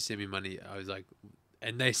need you to send me money, I was like,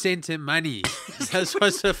 and they sent him money. That's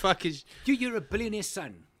what's the fucking. You're a billionaire's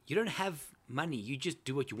son. You don't have money. You just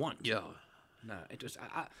do what you want. Yeah. No, it was.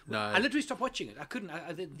 No. I literally stopped watching it. I couldn't.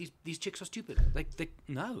 These chicks are stupid.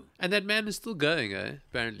 No. And that man is still going,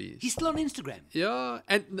 apparently. He's still on Instagram. Yeah,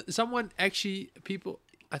 and someone actually,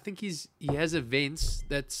 I think he has events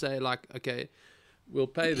that say like, okay, we'll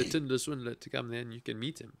pay the Tinder swindler to come there and you can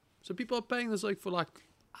meet him. So people are paying this like for like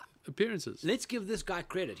appearances. Let's give this guy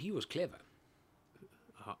credit. He was clever.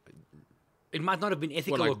 It might not have been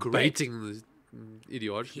ethical Like or correct. baiting the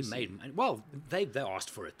idiot. He made money. Well, they asked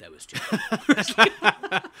for it. They were stupid. I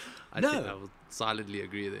think I would silently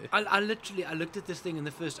agree there. I looked at this thing and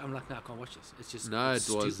the first I'm like, no, I can't watch this. It's just It was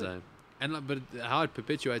stupid. and like, but how it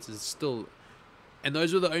perpetuates is still, and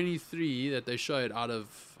those were the only 3 that they showed out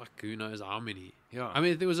of who knows how many. Yeah. I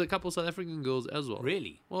mean, there was a couple South African girls as well.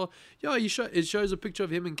 Really? Well, yeah, it shows a picture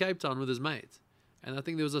of him in Cape Town with his mate, and I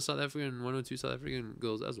think there was one or two South African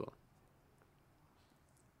girls as well.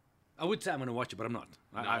 I would say I'm going to watch it, but I'm not.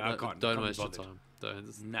 I can't. Don't Can't waste be your bothered. time.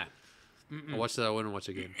 Don't. No. I watched that. I wouldn't watch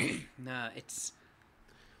again. No, it's...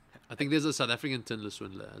 I think there's a South African Tinder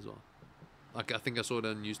swindler as well. Like I think I saw it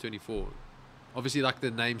on News 24. Obviously, like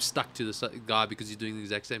the name stuck to the guy because he's doing the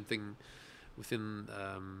exact same thing within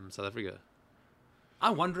South Africa. I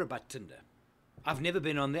wonder about Tinder. I've never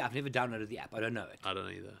been on there. I've never downloaded the app. I don't know it. I don't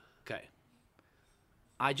know either. Okay.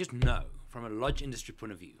 I just know from a lodge industry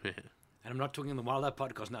point of view, and I'm not talking on the Wild Out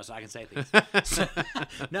podcast now, so I can say things.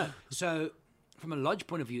 So from a lodge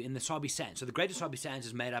point of view, in the Sabi Sands, so the Greater Sabi Sands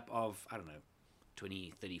is made up of, I don't know,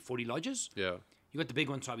 20, 30, 40 lodges. Yeah. You got the big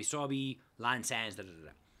one, Sabi, Lion Sands,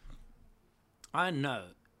 I know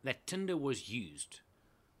that Tinder was used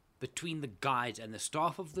between the guides and the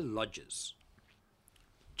staff of the lodges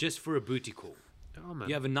just for a booty call. Oh, man.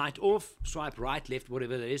 You have a night off, swipe right, left,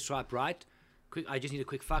 whatever it is, swipe right. Quick, I just need a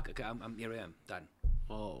quick fuck. Okay, here I am, done.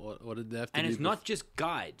 Oh, what did they have to do? And it's not just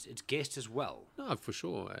guides, it's guests as well. No, for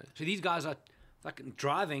sure. So these guys are fucking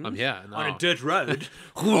driving I'm here on now. a dirt road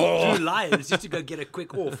through lions just to go get a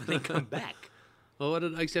quick off and then come back. Well, what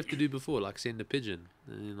did I actually have to do before? Like send a pigeon?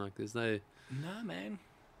 And like, there's no... No, man.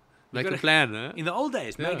 Make a plan, huh? In the old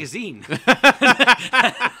days, Yeah. magazine.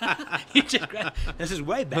 This is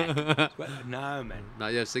way back. No, man. No,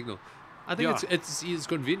 you have signal. I think Yeah. it's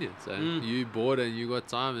convenient. So you bored and you got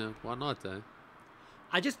time, why not?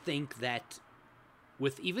 I just think that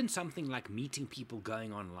with even something like meeting people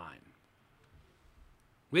going online.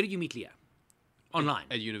 Where did you meet Leah? Online.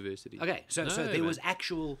 At university. Okay, so No, there man. was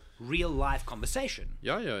actual real life conversation.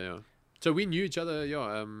 Yeah. So we knew each other,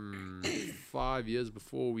 5 years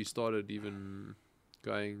before we started even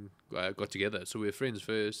got together. So we were friends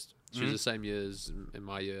first. She was the same year as in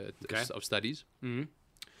my year of studies. Mm-hmm.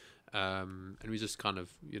 And we just kind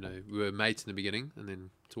of, we were mates in the beginning, and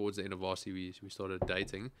then towards the end of varsity, we started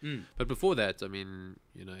dating. But before that, I mean,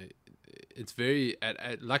 it's very,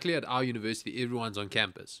 luckily at our university, everyone's on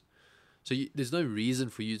campus. So there's no reason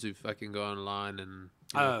for you to fucking go online and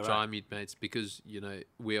try and meet mates, because,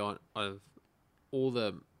 we're on all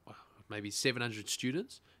the maybe 700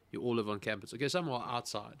 students. You all live on campus. Okay, some are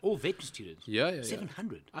outside. All vet students. Yeah.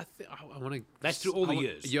 700. I want to. That's through all the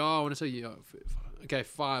years. Yeah, I want to say okay,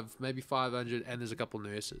 maybe 500, and there's a couple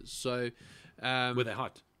nurses. So, Were they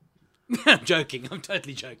hot? I'm joking. I'm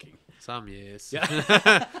totally joking. some yes.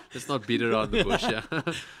 Yeah. Let's not beat around the bush.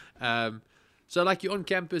 Yeah. So like you're on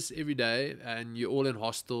campus every day, and you're all in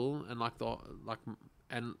hostel, and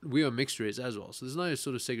and we were mixed race as well. So there's no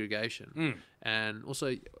sort of segregation. And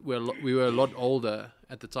also we were a lot older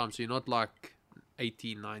at the time, so you're not like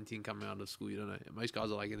 18, 19 coming out of school. You don't know. Most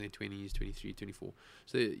guys are like in their 20s, 23, 24.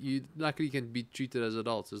 So you luckily can be treated as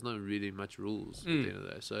adults. There's not really much rules at the end of the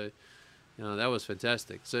day. So, that was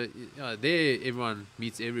fantastic. So there everyone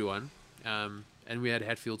meets everyone. And we had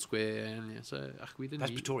Hatfield Square, and so we didn't.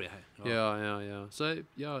 That's Pretoria, hey? Yeah. So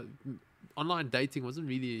online dating wasn't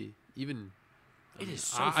really even. It is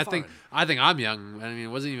so I think I'm young. I mean, it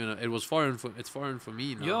wasn't even. It was foreign for. It's foreign for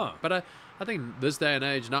me now. Yeah. But I think this day and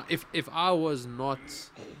age now, if I was not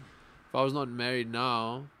married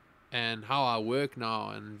now, and how I work now,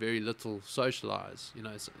 and very little socialize,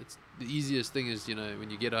 it's the easiest thing is when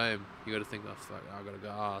you get home, you got to think, oh fuck, I got to go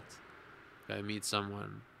out, go meet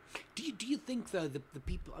someone. Do you think though the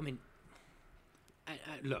people? I mean,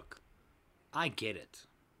 look, I get it.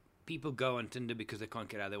 People go on Tinder because they can't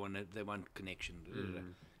get out. They want connection.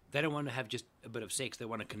 They don't want to have just a bit of sex. They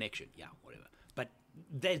want a connection. Yeah, whatever. But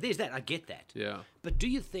there's that. I get that. Yeah. But do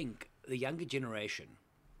you think the younger generation,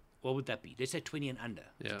 what would that be? Let's say 20 and under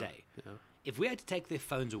today. Yeah. If we had to take their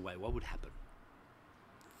phones away, what would happen?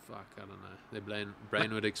 Fuck, I don't know. Their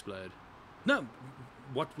brain would explode. No,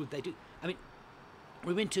 what would they do? I mean,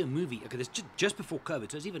 We went to a movie. Okay, this just before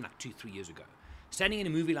COVID, so it's even like 2-3 years ago. Standing in a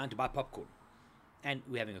movie line to buy popcorn, and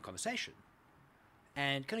we're having a conversation.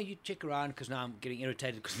 And kind of you check around because now I'm getting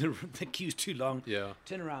irritated because the queue's too long. Yeah.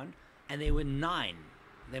 Turn around, and there were 9.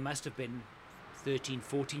 There must have been 13,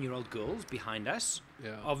 14-year-old girls behind us.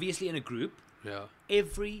 Yeah. Obviously in a group. Yeah.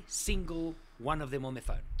 Every single one of them on their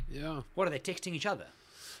phone. Yeah. What are they texting each other?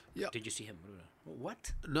 Yeah. Did you see him?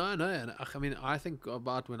 What? No. And I mean, I think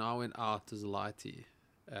about when I went out as a lighty.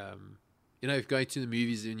 You know, if going to the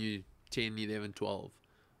movies when you're 10, 11, 12,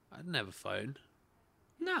 I didn't have a phone.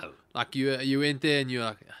 No. Like you went there and you were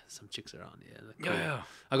like, some chicks around here. Like, cool. Yeah.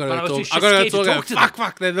 I gotta But go was talk. too I gotta scared to go talk to talk.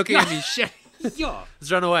 Fuck. They're looking at me. Shit. Yeah.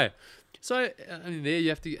 Let's run away. So I mean, there you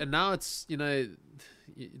have to. And now it's you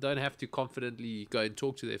don't have to confidently go and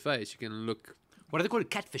talk to their face. You can look. What do they call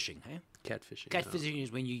it? Catfishing, hey? Catfishing. Catfishing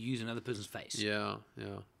is when you use another person's face. Yeah.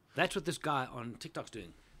 That's what this guy on TikTok's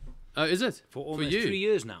doing. Oh, is it? For almost you? 3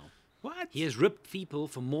 years now. What? He has ripped people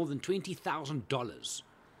for more than $20,000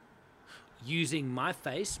 using my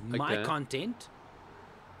face, my Okay. content.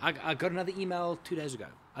 I got another email 2 days ago.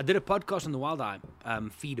 I did a podcast on the Wild Eye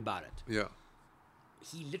feed about it. Yeah.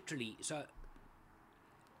 He literally, so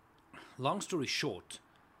long story short,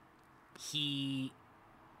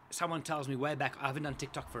 someone tells me way back, I haven't done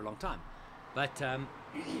TikTok for a long time, but I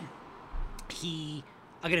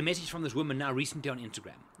get a message from this woman now recently on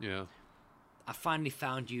Instagram. Yeah. I finally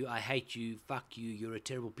found you. I hate you. Fuck you. You're a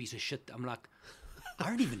terrible piece of shit. I'm like, I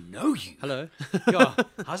don't even know you. Hello. Yeah,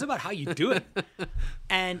 how's about how you do it?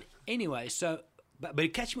 And anyway, so, but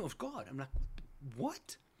it catches me off guard. I'm like,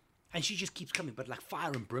 what? And she just keeps coming, but like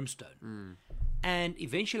fire and brimstone. And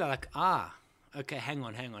eventually I'm like, okay, hang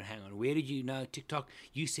on. Where did you know TikTok?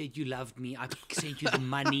 You said you loved me. I sent you the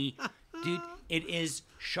money. Dude, it is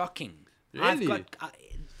shocking. Really? I've got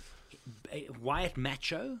Wyatt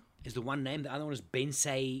Macho is the one name. The other one is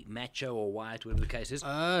Bensei Macho or Wyatt, whatever the case is.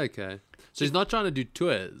 Okay. So he's not trying to do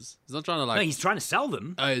tours. He's not trying to like. No, he's trying to sell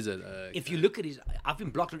them. Oh, is it? Okay. If you look at his, I've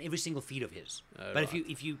been blocked on every single feed of his. Oh, but right.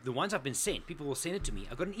 if you, the ones I've been sent, people will send it to me.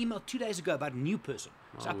 I got an email 2 days ago about a new person.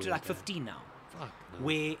 It's up to like 15 now. Fuck, no.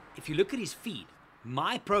 Where if you look at his feed,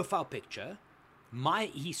 my profile picture,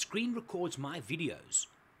 he screen records my videos.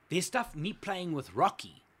 There's stuff me playing with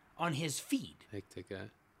Rocky on his feed, Hectic, eh?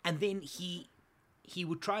 and then he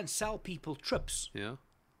would try and sell people trips Yeah.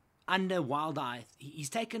 under Wild Eye. He's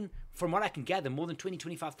taken, from what I can gather, more than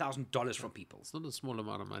 $20,000-$25,000 from people. It's not a small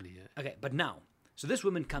amount of money, eh? Okay, but now, so this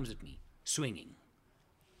woman comes at me, swinging.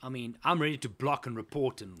 I mean, I'm ready to block and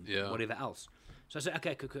report and whatever else. So I said,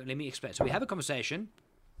 okay, cool, let me explain. So we have a conversation,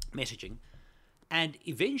 messaging, and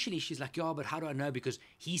eventually she's like, yeah, but how do I know? Because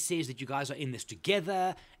he says that you guys are in this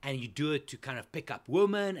together, and you do it to kind of pick up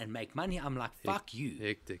women and make money. I'm like, fuck you.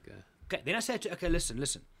 Hectic, eh? Okay, then I said to her, okay,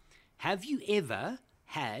 listen. Have you ever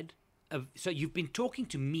had so you've been talking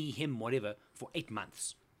to me, him, whatever, for 8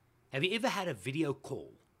 months. Have you ever had a video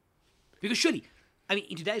call? Because surely, I mean,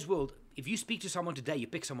 in today's world, if you speak to someone today, you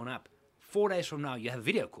pick someone up, 4 days from now, you have a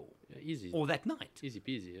video call. Yeah, easy. Or that night. Easy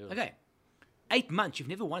peasy, yeah. Okay. 8 months, you've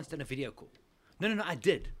never once done a video call. No, I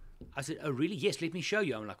did. I said, oh, really? Yes, let me show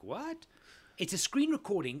you. I'm like, what? It's a screen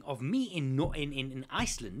recording of me in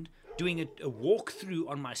Iceland doing a walkthrough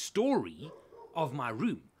on my story of my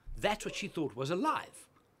room. That's what she thought was alive.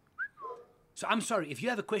 So I'm sorry, if you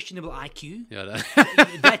have a questionable IQ,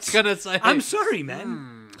 that's gonna say. I'm sorry,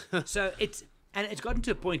 man. So it's gotten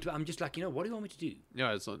to a point where I'm just like, what do you want me to do?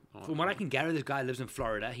 Yeah, it's not. From what I can gather, this guy lives in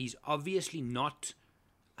Florida. He's obviously not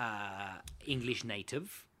English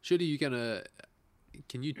native. Surely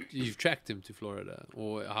you've tracked him to Florida,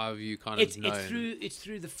 or how have you kind of known? It's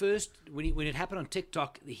through the first when it happened on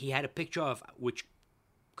TikTok. He had a picture of which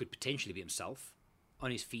could potentially be himself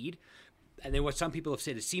on his feed, and then what some people have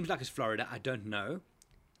said, it seems like it's Florida. I don't know,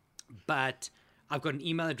 but I've got an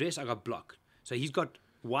email address. I got blocked. So he's got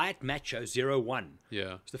Wyatt Macho 01.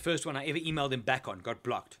 Yeah, it's the first one I ever emailed him back on. Got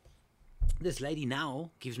blocked. This lady now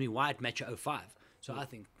gives me Wyatt Macho 05. So I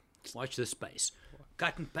think, watch this space.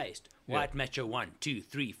 Cut and paste. Wyatt Macho 1, 2,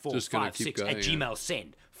 3, 4, Just 5, 6 at Gmail.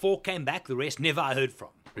 Send. 4 came back. The rest never I heard from.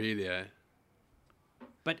 Really, eh?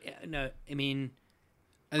 But no, I mean,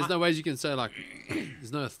 and there's no ways you can say like,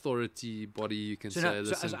 there's no authority body you can say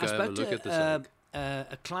this and go have a look at this.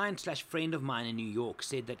 A client/friend of mine in New York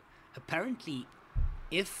said that apparently,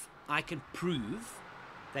 if I can prove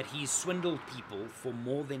that he's swindled people for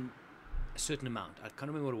more than a certain amount, I can't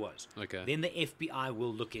remember what it was. Okay. Then the FBI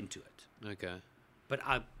will look into it. Okay. But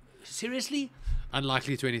seriously?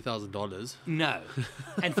 Unlikely $20,000. No.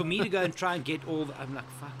 And for me to go and try and get all I'm like,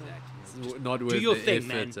 fuck that. It's not worth do your the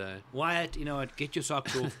thing, effort, man. Wyatt, what, get your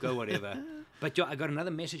socks off, go whatever. But I got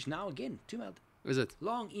another message now again. Is it?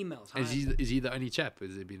 Long emails. Is he the only chap?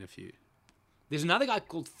 Has there been a few? There's another guy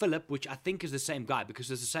called Philip, which I think is the same guy because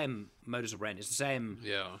it's the same modus operandi. It's the same.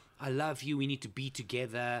 Yeah. I love you. We need to be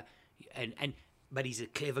together, but he's a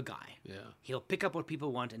clever guy. Yeah. He'll pick up what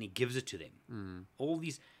people want and he gives it to them. All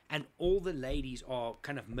the ladies are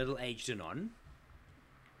kind of middle-aged and on,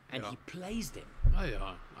 and he plays them. Oh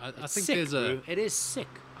yeah. I think sick, there's bro. It is sick.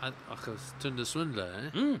 Tinder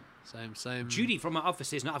swindler, eh? Same. Judy from my office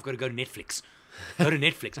says, "No, I've got to go to Netflix." Go to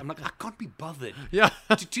Netflix. I'm like, I can't be bothered. Yeah.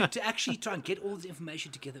 to actually try and get all this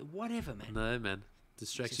information together. Whatever, man. No, man.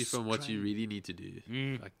 Distracts you from what you really need to do.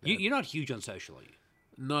 Like that. You're not huge on social, are you?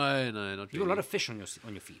 No, not really. You got a lot of fish on your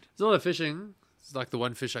feed. It's not a fishing. It's like the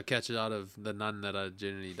one fish I catch out of the none that I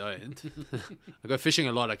generally don't. I go fishing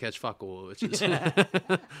a lot. I catch fuck all, which is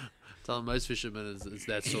tell most fishermen it's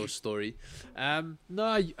that sort of story. No,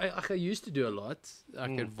 I used to do a lot,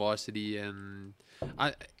 like at varsity, and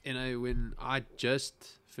when I just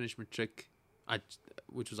finished matric,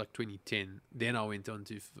 which was like 2010. Then I went on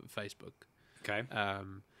to Facebook. Okay.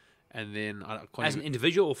 And then as an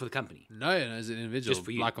individual or for the company? No, as an individual, Just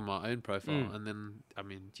for you. like on my own profile. And then, and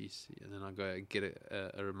then I go get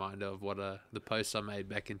a reminder of what the posts I made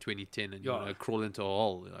back in 2010, and you crawl into a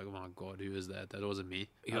hole. You're like, oh my god, who is that? That wasn't me.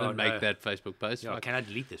 I didn't make that Facebook post. Yeah, can I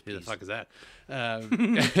delete this, please? Who the fuck is that?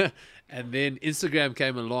 And then Instagram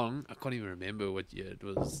came along. I can't even remember what year it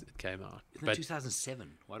was. It came out. Isn't it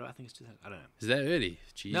 2007? Why do I think it's 2000? I don't know. Is that early?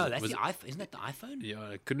 Jeez. No, that's the iPhone. Isn't that the iPhone? Yeah,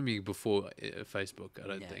 it couldn't be before Facebook. I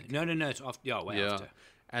don't think. No. It's after. Yeah, way after.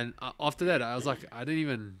 And after that, I was like, I didn't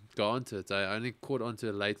even go onto it. I only caught onto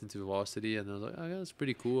it late into varsity, and I was like, oh, yeah, that's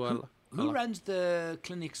pretty cool. Who runs the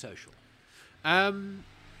clinic social?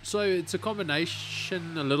 So it's a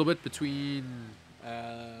combination a little bit between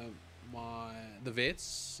the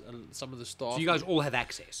vets, some of the staff. So you guys all have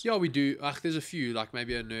access? Yeah, we do. There's a few, like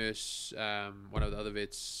maybe a nurse, one of the other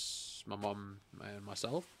vets, my mom and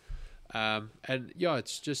myself. And yeah,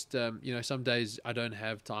 it's just, some days I don't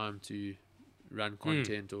have time to run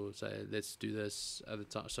content or say, let's do this other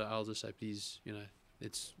time. So I'll just say, please,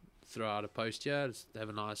 let's throw out a post here. Let's have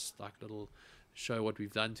a nice, little show what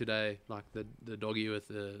we've done today. Like the doggy with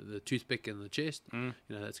the toothpick in the chest.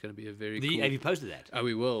 That's going to be a very cool. Have you posted that? Oh,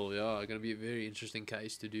 we will. Yeah, going to be a very interesting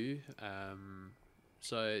case to do.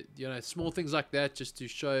 So, small things like that just to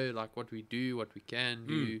show what we do, what we can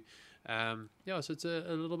do. So it's a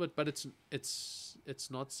little bit, but it's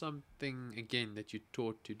not something again that you're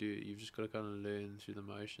taught to do. You've just got to kind of learn through the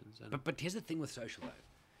motions. And but here's the thing with social though,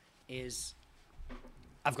 is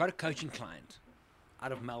I've got a coaching client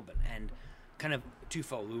out of Melbourne, and kind of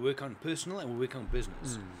twofold. We work on personal and we work on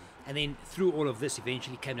business, and then through all of this,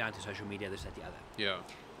 eventually came down to social media, this, that, the other. Yeah.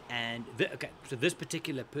 And so this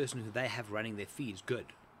particular person who they have running their feed is good.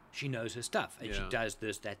 She knows her stuff, and she does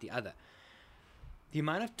this, that, the other. The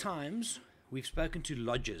amount of times we've spoken to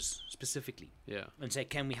lodges specifically and say,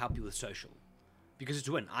 can we help you with social? Because it's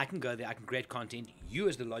a win. I can go there, I can create content. You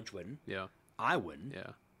as the lodge win. Yeah. I win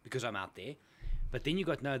because I'm out there. But then you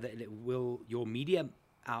got to know that your media,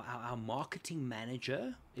 our marketing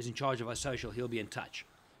manager is in charge of our social. He'll be in touch.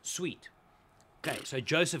 Sweet. Okay, so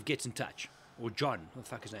Joseph gets in touch. Or John, what the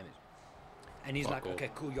fuck his name is. And he's like, okay,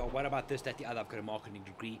 cool, yo, what about this, that, the other? I've got a marketing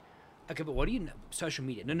degree. Okay, but what do you know? Social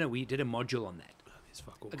media. No, we did a module on that.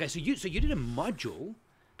 Okay, so you did a module.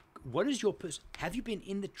 What is your have you been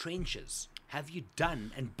in the trenches? Have you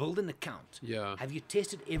done and built an account? Yeah. Have you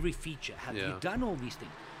tested every feature? Have you done all these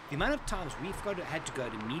things? The amount of times we've had to go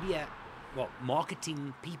to media,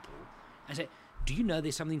 marketing people and say, do you know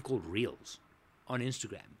there's something called Reels on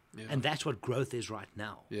Instagram? Yeah. And that's what growth is right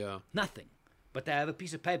now. Yeah. Nothing. But they have a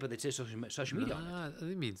piece of paper that says social media on it.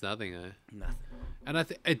 It means nothing, eh? Nothing. And I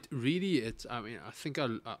think I think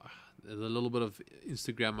the little bit of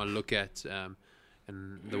Instagram I look at,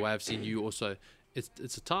 and the way I've seen you also,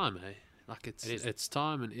 it's a time, eh? It's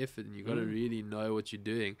time and effort, and you got to really know what you're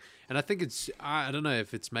doing. And I think I don't know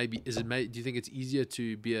if it's do you think it's easier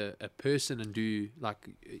to be a person and do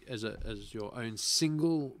as your own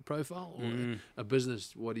single profile, or a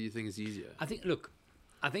business? What do you think is easier?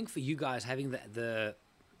 I think for you guys having the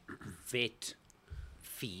vet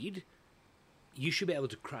feed, you should be able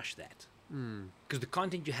to crush that. Because the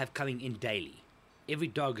content you have coming in daily, every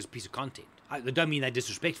dog is a piece of content. I don't mean that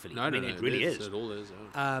disrespectfully. No, it really is. It all is.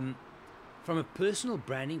 Yeah. From a personal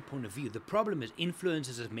branding point of view, the problem is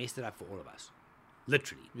influencers have messed it up for all of us.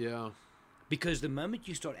 Literally. Yeah. Because the moment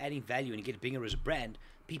you start adding value and you get bigger as a brand,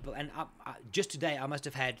 people, and just today I must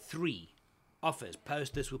have had 3 offers.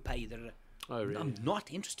 Post this, we'll pay you. Oh, really? I'm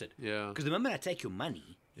not interested. Yeah. Because the moment I take your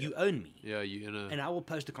money, you own me. Yeah, you know. And I will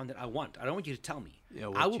post the content I want. I don't want you to tell me. Yeah,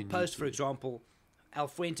 I will post, for example, El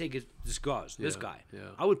Fuente Disgust, this Yeah, guy. yeah.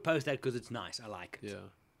 I would post that because it's nice. I like it. Yeah.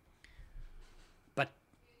 But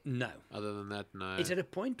no. Other than that, no. It's at a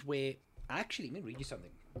point where actually, let me read you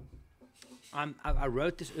something. I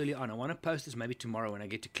wrote this earlier on. I want to post this maybe tomorrow when I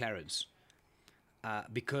get to Clarence,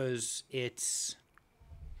 because it's.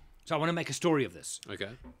 So I want to make a story of this. Okay.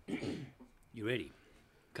 You ready?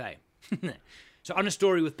 Okay. So on a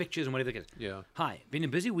story with pictures and whatever it is. Yeah. Hi, been a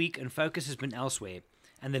busy week and focus has been elsewhere.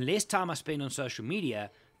 And the less time I spend on social media,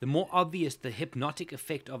 the more obvious the hypnotic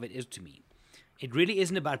effect of it is to me. It really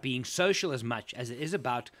isn't about being social as much as it is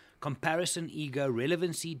about comparison, ego,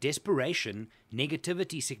 relevancy, desperation,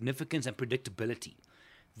 negativity, significance, and predictability.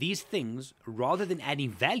 These things, rather than adding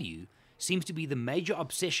value, seems to be the major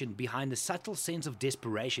obsession behind the subtle sense of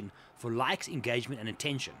desperation for likes, engagement, and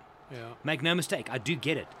attention. Yeah. Make no mistake, I do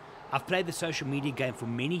get it. I've played the social media game for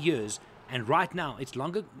many years, and right now it's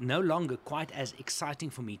no longer quite as exciting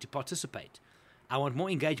for me to participate. I want more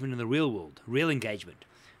engagement in the real world, real engagement.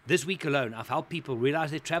 This week alone, I've helped people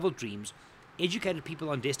realize their travel dreams, educated people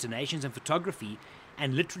on destinations and photography,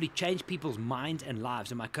 and literally changed people's minds and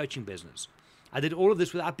lives in my coaching business. I did all of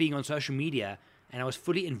this without being on social media, and I was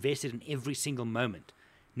fully invested in every single moment.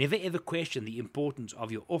 Never ever question the importance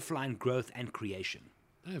of your offline growth and creation.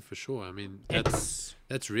 No, for sure. I mean, that's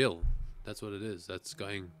real. That's what it is. That's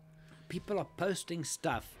going. People are posting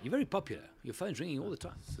stuff. You're very popular. Your phone's ringing all the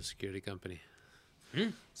time. It's a security company. Hmm?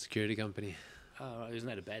 Security company. Oh, isn't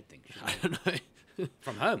that a bad thing? I don't know.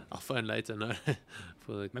 From home. I'll phone later. No.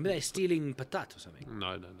 For the, Maybe they're stealing patat or something.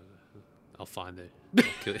 no. I'll find it. I'll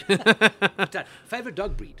kill you. Patat. Favorite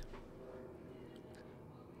dog breed?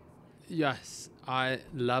 Yes, I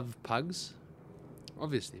love pugs.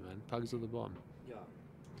 Obviously, man, pugs are the bomb.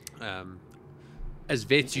 Yeah. As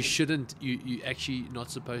vets, you shouldn't. You actually not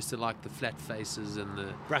supposed to like the flat faces and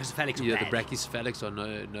the Brachycephalics are the bad. brachycephalics are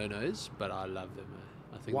no nose, but I love them. Man.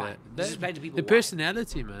 I think Why? that Just explain to people the why.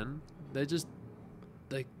 personality, man. They're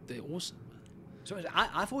awesome. Man. So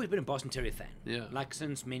I've always been a Boston Terrier fan. Yeah. Like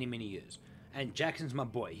since many, many years. And Jackson's my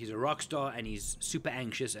boy. He's a rock star and he's super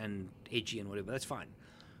anxious and edgy and whatever. That's fine.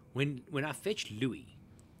 When I fetched Louis,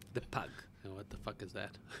 the pug. Oh, what the fuck is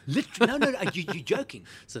that? Literally, no, you're joking.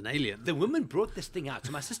 It's an alien. The woman brought this thing out.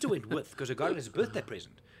 So my sister went with because I got it as a birthday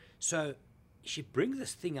present. So she brings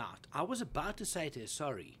this thing out. I was about to say to her,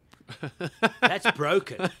 sorry, that's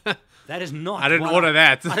broken. That is not. I didn't what order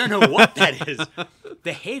that. I don't know what that is.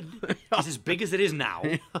 The head is as big as it is now.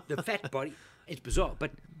 The fat body. It's bizarre.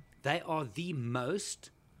 But they are the most,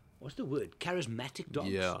 what's the word? Charismatic dogs.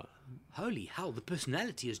 Yeah. Holy hell. The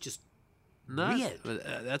personality is just No, weird. but,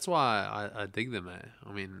 that's why I dig them.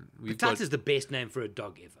 I mean, we've Patat got. is the best name for a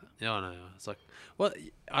dog ever. Yeah, I know. It's like, well,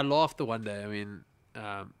 I laughed the one day. I mean,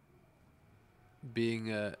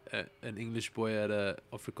 being an English boy at a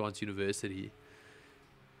Afrikaans university,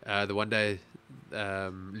 the one day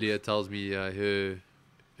Leah tells me her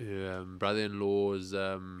brother-in-law's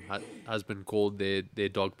husband called their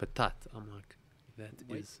dog Patat. I'm like, that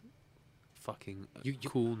is fucking a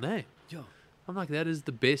cool name. Yeah. I'm like, that is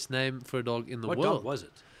the best name for a dog in the What world. dog was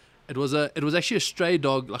it? It was actually a stray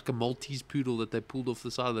dog, like a Maltese poodle that they pulled off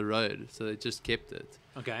the side of the road. So they just kept it,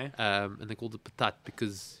 Okay. and they called it Patat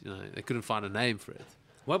because they couldn't find a name for it.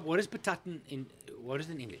 What is patat in what is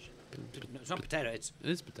it in English? No, it's not potato. It's It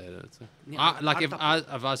is potato. It's Yeah,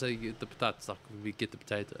 if I say get the patat, it's like we get the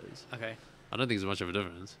potatoes. okay. I don't think there's much of a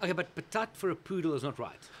difference. Okay, but patat for a poodle is not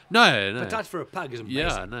right. No. Patat for a pug is amazing.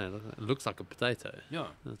 Yeah, no. It looks like a potato. Yeah.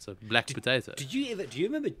 It's a black potato. Do you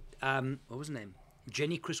remember what was her name?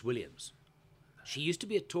 Jenny Chris Williams. She used to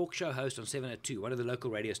be a talk show host on 702, one of the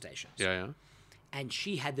local radio stations. Yeah. And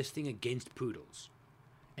she had this thing against poodles.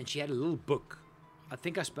 And she had a little book. I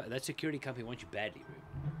think that security company wants you badly,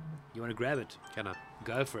 Rube. You want to grab it? Can I?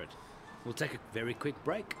 Go for it. We'll take a very quick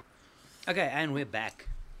break. Okay, and we're back.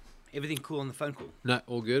 Everything cool on the phone call? No,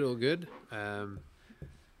 all good.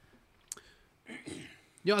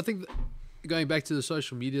 Yeah, I think going back to the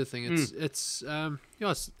social media thing, it's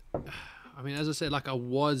I mean, as I said, like I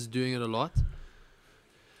was doing it a lot,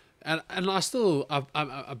 and I still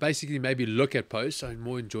I basically maybe look at posts. I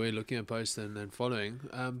more enjoy looking at posts than following.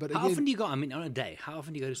 But How again, often do you go? I mean, on a day, how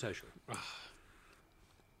often do you go to social?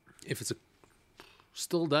 if it's a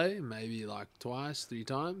still day, maybe like twice, 3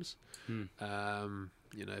 times.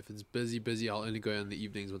 If it's busy, I'll only go in the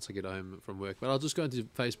evenings once I get home from work. But I'll just go into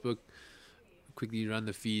Facebook, quickly run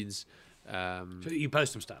the feeds. So you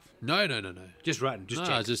post some stuff? No. Just run, just No,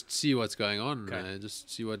 check. I just see what's going on. Okay. Just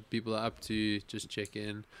see what people are up to. Just check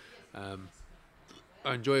in.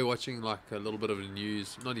 I enjoy watching like a little bit of the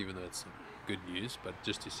news. Not even though it's good news, but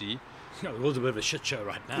just to see. No, the world's a bit of a shit show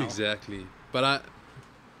right now. Exactly. But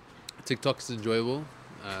TikTok is enjoyable.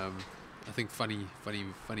 I think funny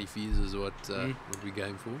feeds is what we're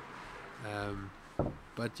going for.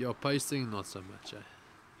 But your posting, not so much.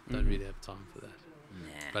 Don't really have time for that.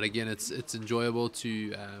 Nah. But again, it's enjoyable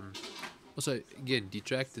to also again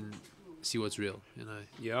detract and see what's real.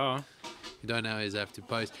 Yeah. You don't always have to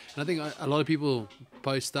post. And I think a lot of people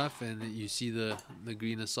post stuff and you see the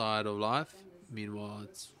greener side of life. Meanwhile,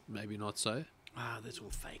 it's maybe not so. Ah, that's all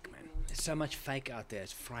fake, man. There's so much fake out there.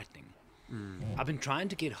 It's frightening. I've been trying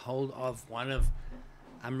to get hold of one of,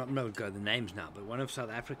 I'm not going to go the names now, but one of South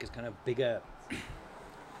Africa's kind of bigger,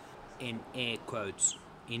 in air quotes,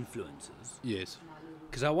 influencers. Yes.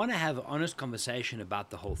 Because I want to have an honest conversation about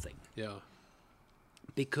the whole thing. Yeah.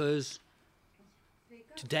 Because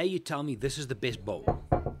today you tell me this is the best bowl.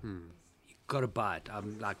 You got to buy it.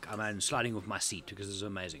 I'm sliding off my seat because this is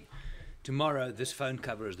amazing. Tomorrow, this phone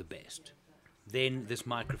cover is the best. Then this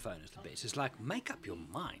microphone is the best. It's like, make up your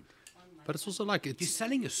mind. But it's also like You're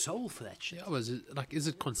selling your soul for that shit. Yeah, but is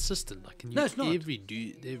it consistent? Like, can you No, it's not. every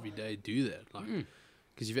day do that? Like,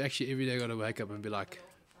 because you've actually every day got to wake up and be like,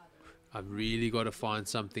 I've really got to find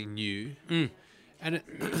something new. And I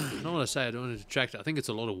don't want to say I don't want to detract. I think it's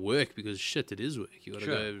a lot of work because shit, it is work. You got to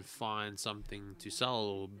go find something to sell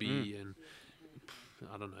or be and.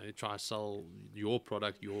 I don't know, try to sell your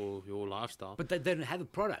product, your lifestyle. But they don't have a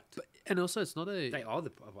product. And also, it's not a... They are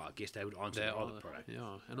the... Well, I guess they would answer they are the product.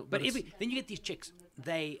 Yeah. But then you get these chicks,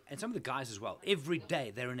 and some of the guys as well, every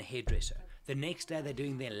day they're in a hairdresser. The next day they're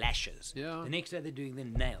doing their lashes. Yeah. The next day they're doing their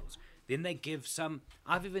nails. Then they give some...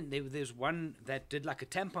 There's one that did like a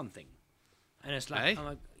tampon thing. And it's like... Hey? I'm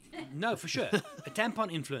like, no, for sure. A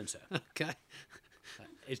tampon influencer. Okay.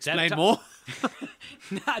 Explain more.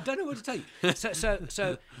 No, I don't know what to tell you.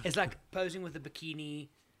 So it's like posing with a bikini,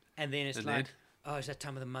 and then it's oh, it's that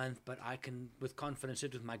time of the month, but I can, with confidence,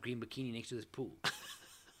 sit with my green bikini next to this pool.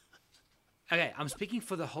 Okay, I'm speaking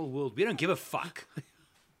for the whole world. We don't give a fuck.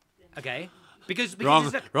 Okay? Because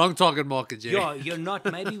wrong target market, Gerry. Yeah, you're not.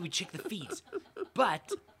 Maybe we check the feeds.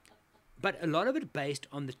 But a lot of it based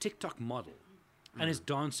on the TikTok model. And it's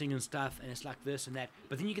dancing and stuff, and it's like this and that.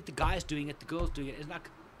 But then you get the guys doing it, the girls doing it. It's like,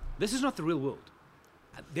 this is not the real world.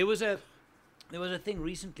 There was a thing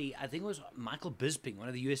recently. I think it was Michael Bisping, one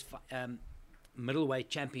of the US middleweight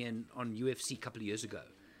champion on UFC a couple of years ago,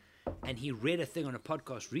 and he read a thing on a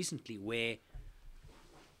podcast recently where,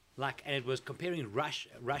 and it was comparing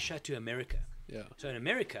Russia to America. Yeah. So in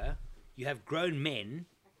America, you have grown men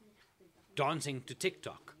dancing to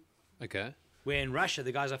TikTok. Okay. Where in Russia,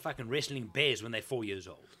 the guys are fucking wrestling bears when they're 4 years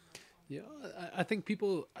old. Yeah, I think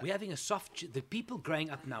people... We're having the people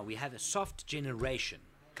growing up now, we have a soft generation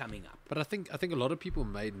coming up. But I think a lot of people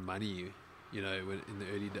made money, in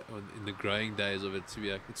the growing days of it, to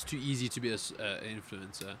be like, it's too easy to be an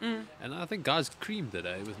influencer. And I think guys creamed it,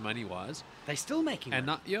 with money-wise. They're still making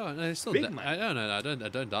money. They're still... Big money. I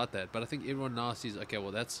don't doubt that. But I think everyone now sees, okay,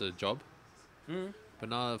 well, that's a job. But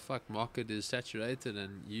now the market is saturated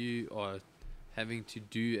and you are... having to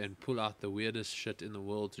do and pull out the weirdest shit in the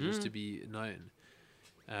world just to be known.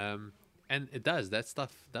 And that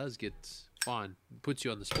stuff does get fine, puts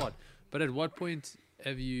you on the spot. But at what point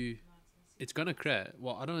it's going to crash.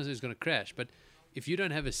 Well, I don't know if it's going to crash, but if you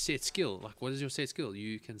don't have a set skill, like what is your set skill?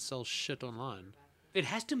 You can sell shit online. It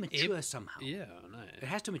has to mature somehow. Yeah, I know. It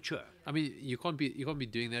has to mature. I mean, you can't be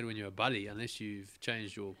doing that when you're a buddy unless you've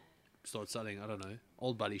changed start selling, I don't know,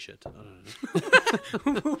 old buddy shit. I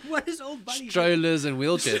don't know. What is old buddy Strollers and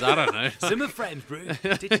wheelchairs. I don't know. Zimmer frames, bro.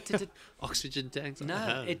 Oxygen tanks.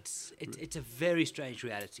 No, it's a very strange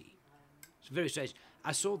reality. It's very strange.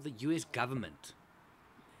 I saw the U.S. government.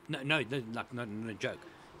 No, not a joke.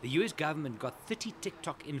 The U.S. government got 30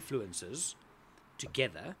 TikTok influencers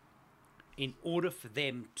together in order for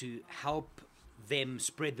them to help them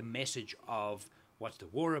spread the message of what's the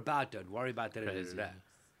war about, don't worry about that.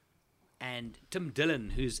 And Tim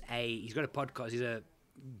Dillon, he's got a podcast, he's a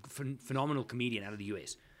phenomenal comedian out of the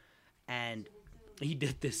US. And he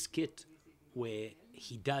did this skit where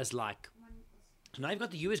he does so now you've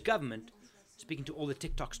got the US government speaking to all the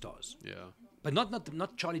TikTok stars. Yeah. But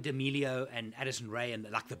not Charlie D'Amelio and Addison Rae and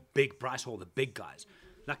the big Bryce Hall, the big guys.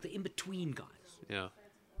 Like the in-between guys. Yeah.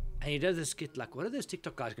 And he does this skit what are those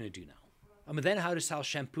TikTok guys going to do now? I mean, they know how to sell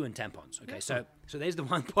shampoo and tampons. Okay, so there's the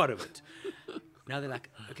one part of it. Now they're like,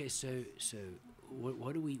 okay, so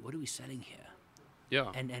what are we selling here?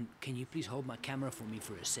 Yeah. And can you please hold my camera for me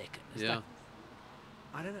for a second? It's yeah.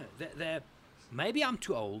 I don't know. Maybe I'm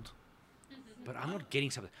too old, but I'm not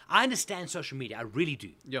getting something. I understand social media. I really do.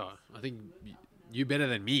 Yeah, I think you're better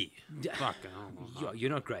than me. Fuck. You're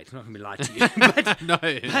not great. I'm not going to be lying to you. But,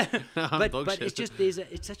 no. but it's just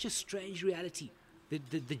it's such a strange reality.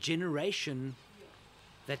 the generation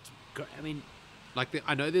I mean, Like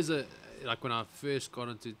I know there's like when I first got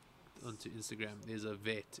onto Instagram, there's a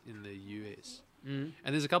vet in the US, and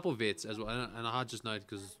there's a couple of vets as well. And I just know it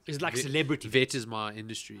because it's like celebrity vet is my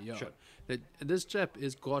industry. Yeah, Sure. And this chap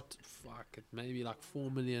has got maybe like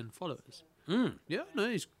 4 million followers. Yeah, no,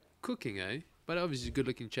 he's cooking, eh? But obviously, he's a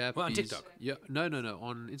good-looking chap. Well, on TikTok? Yeah, no,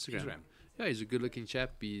 on Instagram. Yeah, he's a good-looking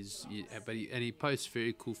chap. He posts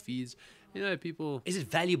very cool feeds. You know, people. Is it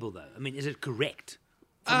valuable though? I mean, is it correct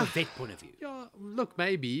from a vet point of view? Yeah, look,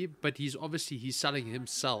 maybe, but he's selling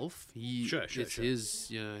himself. Sure. It's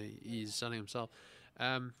his, he's selling himself.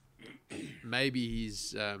 Maybe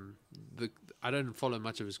he's I don't follow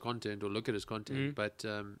much of his content or look at his content, but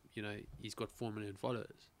he's got 4 million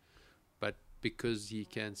followers. But because he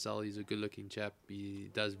can sell, he's a good-looking chap.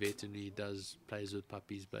 He does veterinary, plays with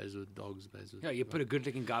puppies, plays with dogs, plays with. Yeah, you put a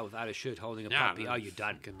good-looking guy without a shirt holding a puppy. man, Oh, you're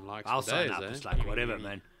done. I'll sign up. It's like whatever,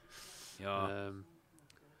 man. Yeah.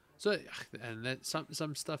 So, and that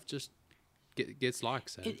some stuff just gets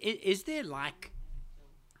likes. Eh? Is there like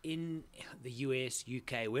in the US,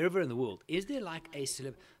 UK, wherever in the world, is there like a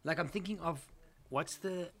celeb? Like I'm thinking of what's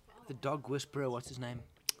the dog whisperer? What's his name?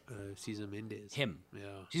 Cesar Mendes. Him. Yeah.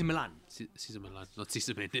 Cesar Milan. Cesar Milan, not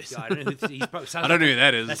Cesar Mendes. Yeah, I don't know. He's probably, I don't know who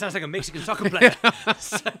that is. That sounds like a Mexican soccer player.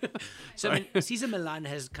 so I mean, Cesar Milan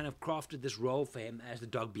has kind of crafted this role for him as the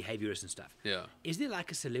dog behaviorist and stuff. Yeah. Is there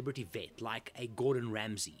like a celebrity vet, like a Gordon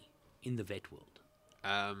Ramsay in the vet world?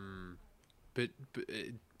 But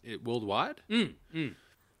worldwide? I mean,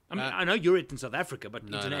 I know you're in South Africa, but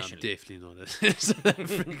No, internationally. I'm definitely not in South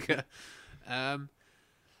Africa.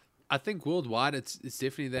 I think worldwide, it's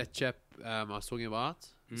definitely that chap I was talking about.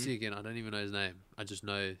 See, again, I don't even know his name. I just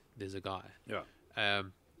know there's a guy. Yeah.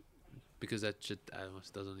 Because that shit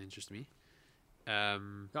almost doesn't interest me. I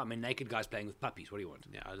mean, naked guys playing with puppies. What do you want?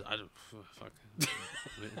 Yeah, I don't. Fuck.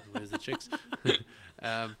 Where's the chicks? But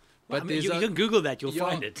but I mean, there's you can Google that. You'll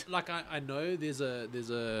find it. Like I know there's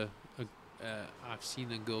a I've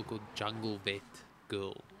seen a girl called Jungle Vet.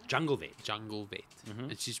 Jungle vet.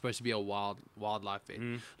 And she's supposed to be a wildlife vet.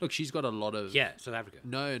 Look, she's got a lot of South Africa.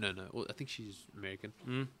 No. Well, I think she's American.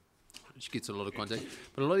 She gets a lot of contact,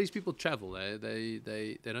 but a lot of these people travel. They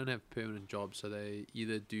don't have permanent jobs, so they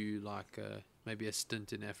either do like maybe a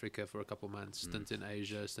stint in Africa for a couple months, stint in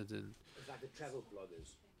Asia, stint in. It's like the travel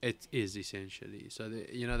bloggers. It is essentially. So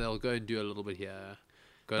they'll go and do a little bit here,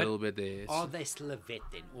 go a little bit there. Are they still a vet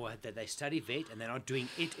then, or did they study vet and they're not doing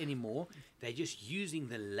it anymore? They're just using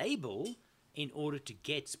the label in order to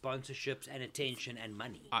get sponsorships and attention and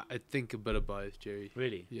money. I think a bit of both, Gerry.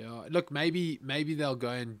 Really? Yeah. Look, maybe they'll go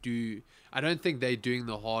and do. I don't think they're doing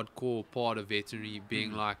the hardcore part of veterinary,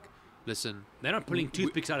 being like, listen, They're not pulling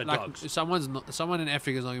toothpicks out of like, dogs. Someone in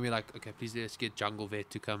Africa is not gonna be like, okay, please let's get Jungle Vet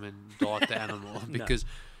to come and dart the animal because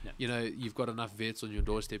No. you've got enough vets on your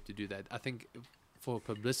doorstep to do that. I think for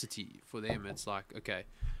publicity for them, it's like, okay,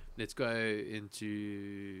 let's go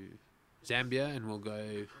into Zambia and we'll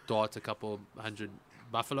go dart a couple hundred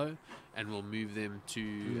buffalo and we'll move them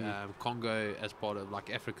to Congo as part of like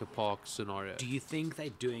Africa Park scenario. Do you think they're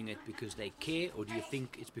doing it because they care, or do you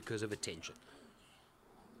think it's because of attention?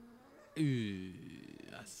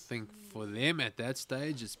 I think for them at that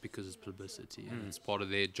stage, it's because it's publicity and it's part of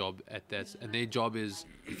their job at that. And their job is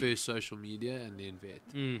first social media and then vet.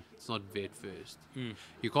 It's not vet first.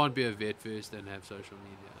 You can't be a vet first and have social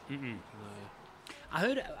media. No. I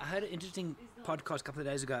heard an interesting podcast a couple of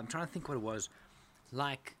days ago. I'm trying to think what it was.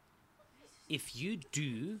 Like, if you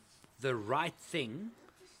do the right thing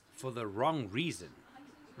for the wrong reason,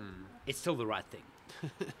 it's still the right thing.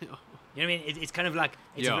 You know what I mean? It's kind of like,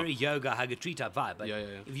 it's a very yoga, hug a tree type vibe. But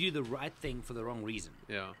if you do the right thing for the wrong reason,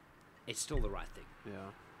 it's still the right thing.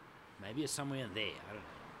 Yeah. Maybe it's somewhere in there.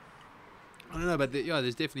 I don't know. But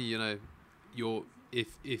there's definitely,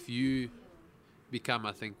 if you become,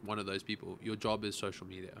 I think, one of those people, your job is social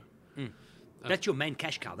media. That's your main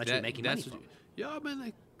cash cow. That's what you're making money from. Yeah,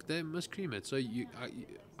 man, they must cream it. So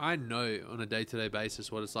I know on a day-to-day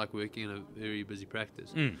basis what it's like working in a very busy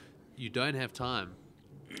practice. You don't have time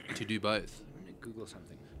to do both. I'm going to Google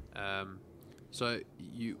something. So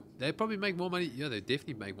they probably make more money. Yeah, they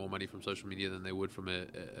definitely make more money from social media than they would from a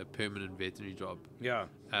permanent veterinary job. Yeah.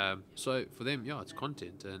 So for them, it's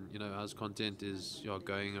content, and as content is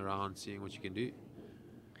going around seeing what you can do.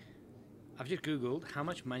 I've just Googled how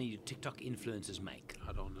much money do TikTok influencers make.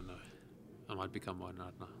 I don't want to know. I might become one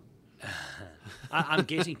right now. I'm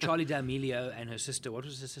guessing Charlie D'Amelio and her sister. What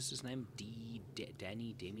was her sister's name?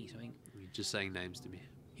 Demi, something. You're just saying names to me.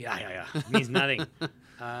 Yeah. It means nothing.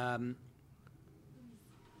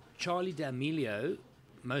 Charlie D'Amelio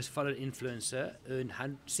most followed influencer, earned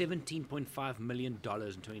 $17.5 million in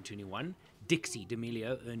 2021. Dixie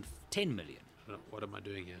D'Amelio earned $10 million. What am I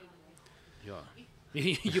doing here? Yeah.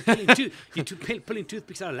 You're pulling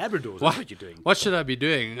toothpicks out of Labradors. That's what you're doing. What should I be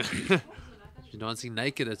doing? You're dancing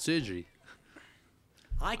naked at surgery.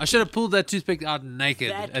 I should have pulled that toothpick out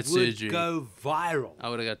naked at surgery. That would go viral. I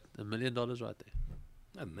would have got $1 million right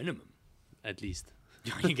there. A minimum. At least.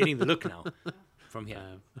 You're getting the look now from here.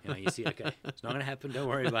 You see, okay, it's not going to happen. Don't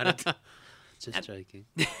worry about it. Just joking.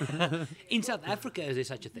 In South Africa, is there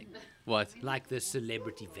such a thing? What? Like the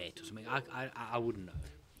celebrity vet or something? I wouldn't know.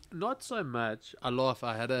 Not so much. I laugh.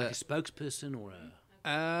 I had Like a spokesperson or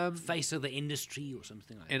a face of the industry or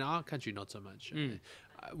something like that. In our country, not so much.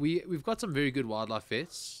 We've got some very good wildlife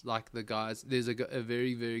vets, like the guys. There's a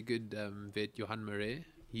very, very good vet, Johan Meyer.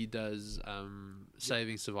 He does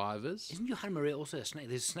saving survivors. Isn't Johan Meyer also a snake?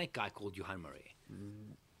 There's a snake guy called Johan Meyer.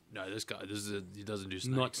 No, this guy, he doesn't do snakes.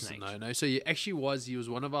 Not snakes. No. So he was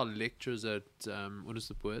one of our lecturers at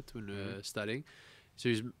Honeydew when we were studying.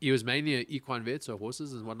 So he was mainly an equine vet, so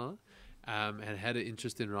horses and whatnot, and had an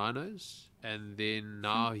interest in rhinos. And then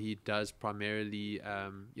now he does primarily,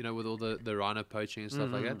 with all the rhino poaching and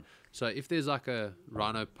stuff like that. So if there's like a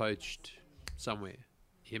rhino poached somewhere,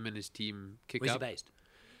 him and his team kick Where's up. he based?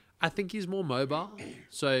 I think he's more mobile,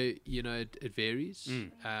 so it varies.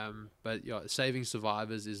 But yeah, Saving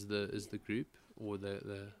Survivors is the group or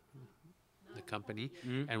the company,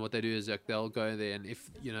 and what they do is like they'll go there, and if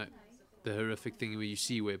the horrific thing where you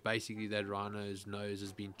see where basically that rhino's nose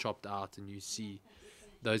has been chopped out, and you see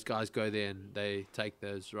those guys go there and they take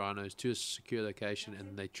those rhinos to a secure location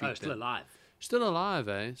and they treat them. Still alive. Still alive,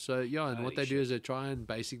 eh? So yeah, and Holy what they do is they try and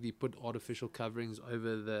basically put artificial coverings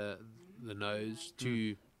over the nose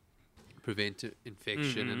to prevent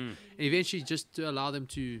infection and eventually just to allow them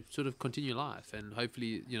to sort of continue life, and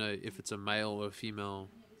hopefully if it's a male or a female,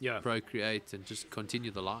 procreate and just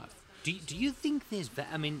continue the life. Do you think there's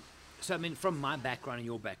from my background and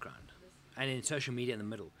your background and in social media in the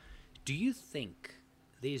middle, do you think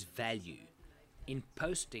there's value in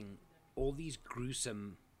posting all these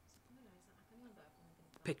gruesome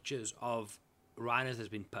pictures of rhinos that's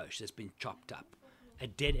been poached, that's been chopped up, a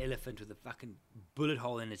dead elephant with a fucking bullet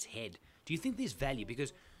hole in its head? Do you think there's value?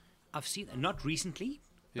 Because I've seen, not recently,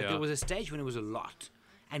 but there was a stage when it was a lot.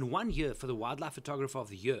 And one year for the Wildlife Photographer of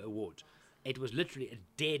the Year award, it was literally a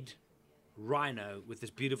dead rhino with this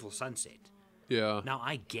beautiful sunset. Yeah. Now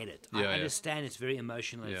I get it. I understand it's very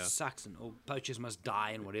emotional and it sucks and all poachers must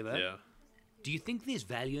die and whatever. Yeah. Do you think there's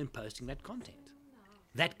value in posting that content?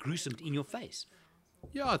 That gruesome in your face?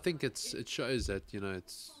 Yeah, I think it shows that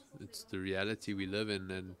it's the reality we live in,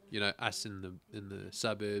 and us in the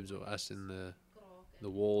suburbs or us in the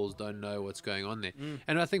walls don't know what's going on there.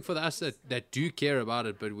 And I think for us that do care about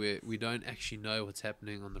it, but we don't actually know what's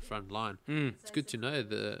happening on the front line. It's good to know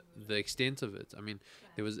the extent of it. I mean,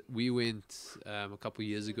 we went a couple of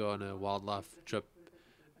years ago on a wildlife trip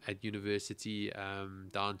at university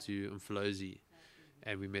down to Umfolozi,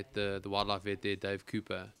 and we met the wildlife vet there, Dave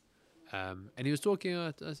Cooper. And he was talking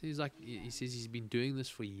about us. He says he's been doing this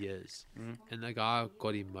for years, and the guy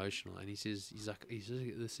got emotional. And he says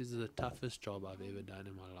this is the toughest job I've ever done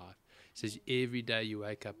in my life. He says every day you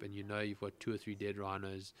wake up and you've got 2 or 3 dead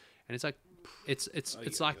rhinos, and it's like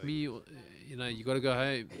it's like me. You got to go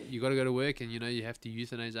home, you got to go to work, and you have to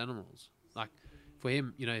euthanize animals. Like for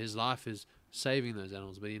him, his life is saving those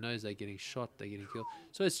animals, but he knows they're getting shot, they're getting killed.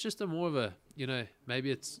 So it's just more of a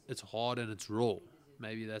maybe it's hard and it's raw.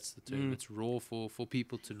 Maybe that's the term. It's raw for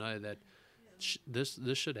people to know that this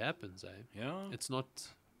shit happens, eh? Yeah. It's not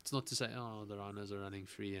to say, oh, the rhinos are running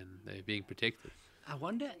free and they're being protected. I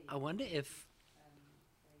wonder if,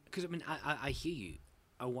 because I hear you.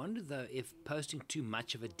 I wonder though if posting too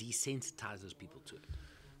much of it desensitizes people to it.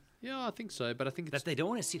 Yeah, I think so, but I think that they don't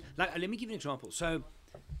want to see. Like, let me give you an example. So,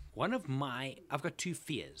 I've got 2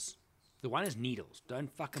 fears. The one is needles. Don't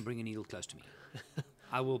fucking bring a needle close to me.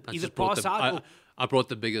 I will either pass out or... I brought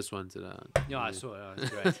the biggest one today. Yeah, I saw it. It's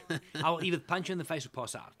great. I will either punch you in the face or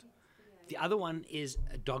pass out. The other one is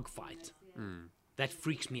a dog fight. That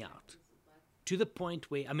freaks me out. To the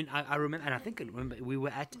point where, I remember, and I think we were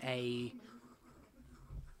at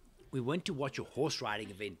we went to watch a horse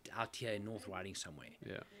riding event out here in North Riding somewhere.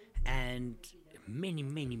 Yeah. And many,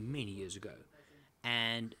 many, many years ago.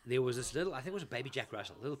 And there was this little, I think it was a baby Jack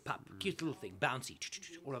Russell, little pup, cute little thing, bouncy,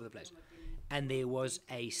 all over the place. And there was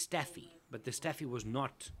a staffy, but the staffy was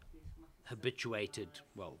not habituated,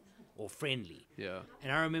 or friendly. Yeah.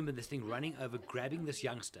 And I remember this thing running over, grabbing this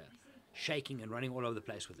youngster, shaking and running all over the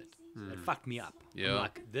place with it. It fucked me up. Yeah. I'm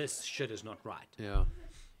like, this shit is not right. Yeah.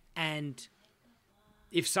 And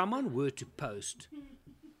if someone were to post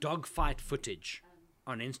dogfight footage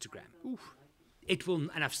on Instagram, it will,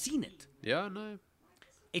 and I've seen it. Yeah, no.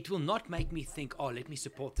 It will not make me think, oh, let me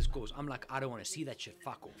support this cause. I'm like, I don't want to see that shit.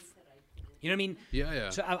 Fuck off. You know what I mean? Yeah.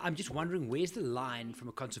 So I'm just wondering, where's the line from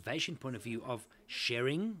a conservation point of view of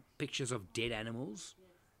sharing pictures of dead animals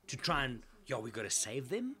to try and, we got to save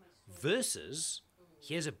them, versus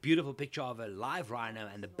here's a beautiful picture of a live rhino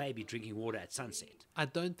and the baby drinking water at sunset. I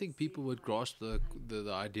don't think people would grasp the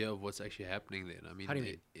idea of what's actually happening then. I mean, How do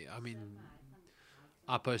you mean?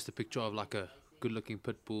 I post a picture of like a good-looking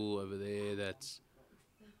pit bull over there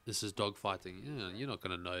this is dog fighting. You're not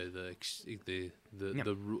going to know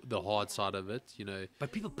the hard side of it,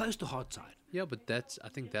 But people post the hard side. Yeah, but I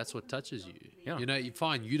think that's what touches you. Yeah. You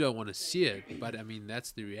find you don't want to see it, but I mean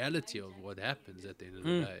that's the reality of what happens at the end of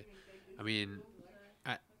the day. I mean,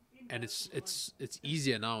 and it's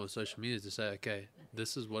easier now with social media to say, okay,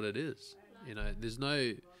 this is what it is. There's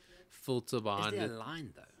no filter behind it. Is there a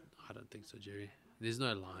line though? I don't think so, Gerry. There's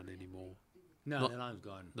no line anymore. No, the line's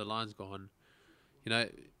gone. The line's gone.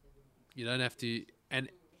 You don't have to. And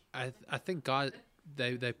I think guys,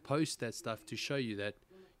 they post that stuff to show you that,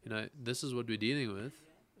 this is what we're dealing with.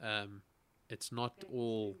 It's not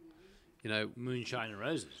all, Moonshine and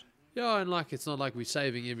roses. Yeah, and it's not like we're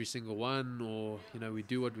saving every single one, or we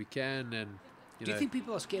do what we can, and Do you think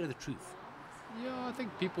people are scared of the truth? Yeah, I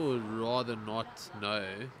think people would rather not know,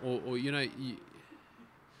 or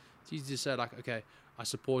it's easy to say okay, I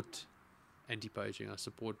support anti-poaching,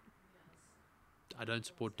 I don't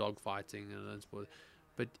support dog fighting, and I don't support,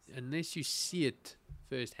 but unless you see it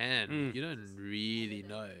firsthand, you don't really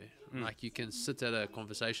know. Like you can sit at a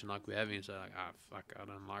conversation like we're having and say fuck, I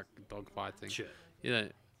don't like dog fighting. Sure.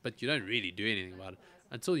 But you don't really do anything about it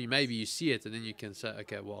until you see it, and then you can say,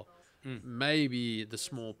 okay, well, maybe the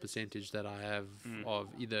small percentage that I have of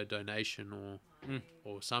either a donation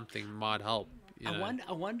or something might help. I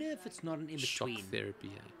wonder if it's not an in between. Shock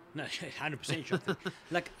therapy. No, 100% shock therapy.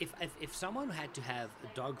 Like if someone had to have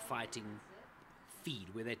a dog fighting feed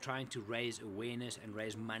where they're trying to raise awareness and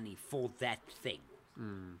raise money for that thing,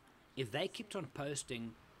 if they kept on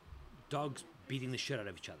posting dogs beating the shit out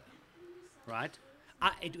of each other, right?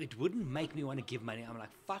 It wouldn't make me want to give money. I'm like,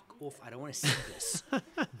 fuck off, I don't want to see this.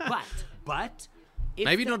 but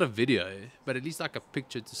maybe not a video, but at least like a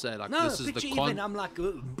picture to say this is the even I'm like,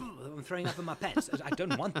 I'm throwing up in my pants. I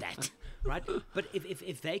don't want that, right? But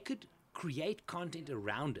if they could create content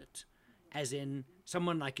around it, as in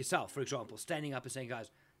someone like yourself, for example, standing up and saying, guys,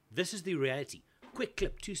 this is the reality. Quick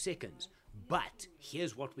clip, 2 seconds. But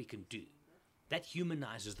here's what we can do. That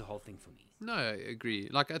humanizes the whole thing for me. No, I agree.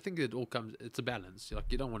 I think it's a balance.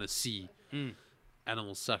 You don't want to see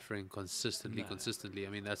animals suffering consistently. I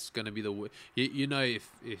mean, that's going to be the if you're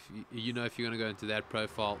going to go into that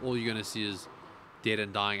profile, all you're going to see is dead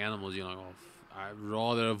and dying animals. You're like, I'd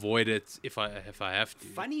rather avoid it if I have to.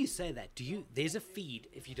 Funny you say that. There's a feed,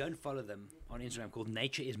 if you don't follow them on Instagram, called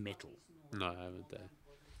Nature is Metal. No, I haven't.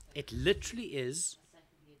 It literally is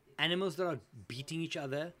animals that are beating each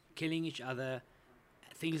other, killing each other,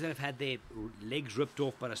 things that have had their legs ripped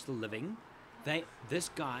off but are still living. This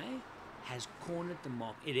guy has cornered the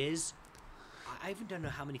mark. It is, I even don't know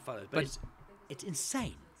how many followers, but it's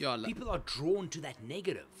insane. Yeah, people are drawn to that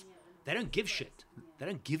negative. They don't give shit. They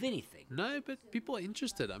don't give anything. No, but people are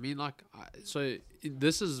interested. I mean, so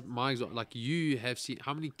this is my example. You have seen,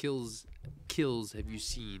 how many kills have you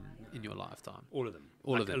seen in your lifetime? All of them.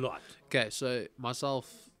 All of them. A lot. Okay, so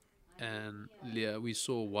myself and Leah, we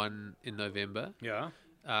saw one in November. Yeah.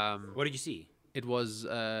 What did you see? It was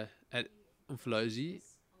at Umfolozi,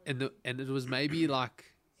 and it was maybe not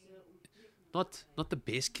the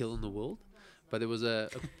best kill in the world, but there was a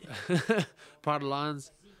pride of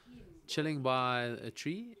lions chilling by a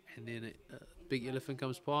tree, and then a big elephant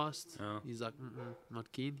comes past. Oh. He's like,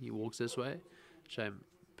 not keen. He walks this way. Shame.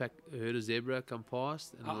 Heard a zebra come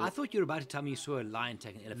past. And I thought you were about to tell me you saw a lion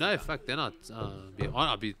take an elephant. No, down. fuck, they're not.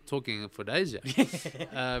 I'll be talking for days.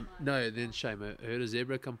 Yeah. No, then shame. I heard a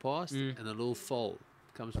zebra come past, and a little foal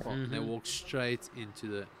comes past, and they walk straight into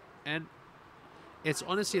the. And it's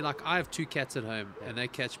honestly I have 2 cats at home, and they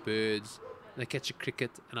catch birds, they catch a cricket,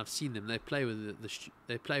 and I've seen them. They play with it.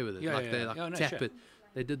 They play with it. They tap it.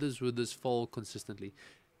 They did this with this foal consistently.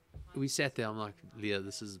 We sat there. I'm like, Leah,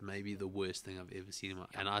 this is maybe the worst thing I've ever seen in my.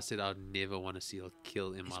 And I said I'd never want to see a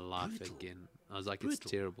kill in my life again. I was like, it's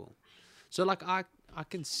terrible. So I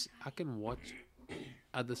can watch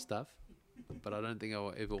other stuff, but I don't think I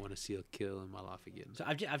will ever want to see a kill in my life again. So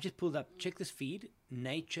I've just pulled up. Check this feed.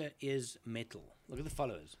 Nature is Metal. Look at the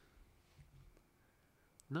followers.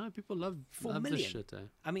 No, people love 4 this million. shit.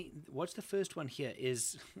 I mean, what's the first one here?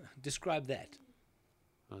 Is describe that.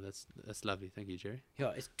 Oh, that's lovely. Thank you, Gerry.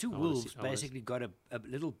 Yeah, it's two I wanna wolves see- I wanna basically got a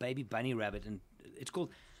little baby bunny rabbit, and it's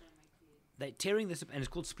called. They're tearing this up, and it's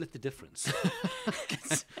called Split the Difference.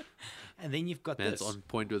 And then you've got Man's this. on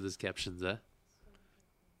point with his captions, eh?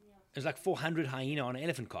 It's like 400 hyena on an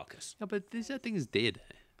elephant carcass. Yeah, but that thing is dead.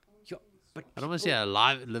 Yeah, but I don't want to see a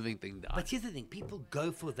live, living thing die. But here's the thing: people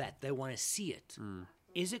go for that. They want to see it.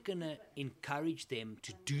 Is it going to encourage them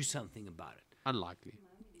to do something about it? Unlikely.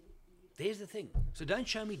 There's the thing. So don't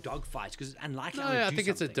show me dog fights because it's unlikely. No, I would I do think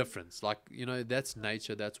it's a something. difference. Like, that's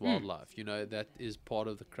nature, that's wildlife. That is part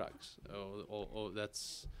of the crux, or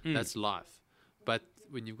that's life. But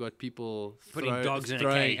when you've got people Putting dogs in a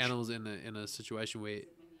throwing cage. animals in a situation where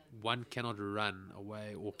one cannot run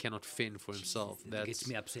away or cannot fend for himself, That that gets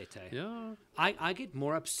me upset. Eh? Yeah, I get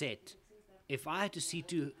more upset if I had to see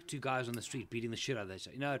two guys on the street beating the shit out of each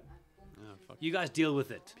other. fuck. You guys deal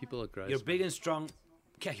with it. People are gross. You're big and strong.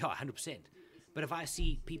 Yeah, 100%. But if I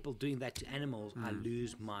see people doing that to animals, I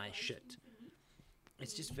lose my shit.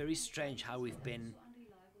 It's just very strange how we've been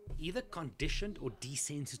either conditioned or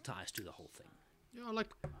desensitized to the whole thing.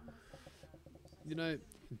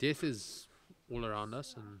 Death is all around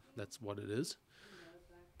us, and that's what it is.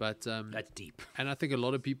 But That's deep. and I think a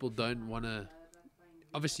lot of people don't want to.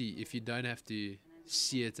 Obviously, if you don't have to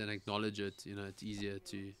see it and acknowledge it, it's easier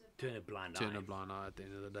to Turn a blind turn eye. a blind eye at the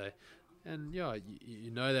end of the day. And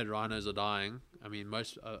you know that rhinos are dying. I mean,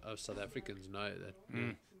 most of South Africans know that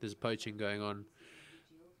there's poaching going on.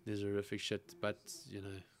 There's horrific shit, but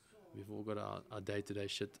we've all got our day-to-day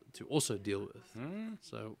shit to also deal with.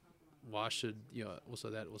 So why should also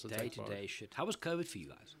Day take to priority? day shit. How was COVID for you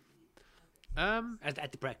guys?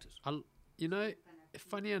 At the practice?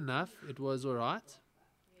 Funny enough, it was all right.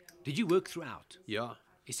 Did you work throughout? Yeah,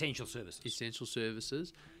 Essential services. essential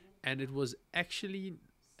services, and it was actually,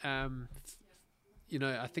 I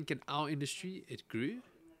think in our industry it grew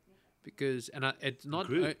because, it's not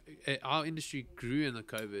Grew. Our industry grew in the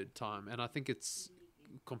COVID time, and I think it's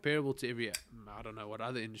comparable to I don't know what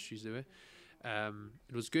other industries there were.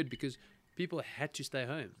 It was good because people had to stay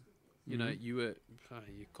home. You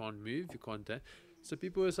can't move, you can't. So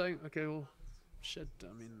people were saying, okay, well, shit.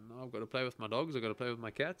 I mean, I've got to play with my dogs. I've got to play with my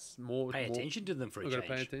cats. Pay attention to them for a I've got to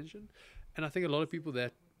pay change. attention. And I think a lot of people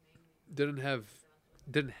that didn't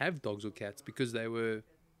have dogs or cats because they were,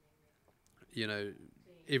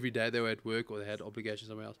 every day they were at work or they had obligations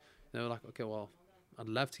somewhere else. They were like, okay, well, I'd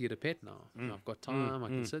love to get a pet now. I've got time. I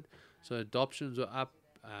can sit. So adoptions were up.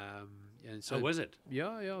 And so was it?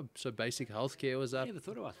 Yeah. So basic healthcare was I up. never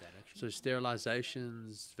thought about that, actually. So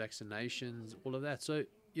sterilizations, vaccinations, all of that. So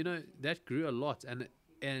that grew a lot,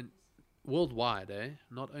 and worldwide,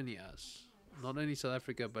 not only us, not only South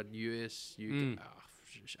Africa, but US, UK.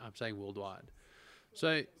 I'm saying worldwide.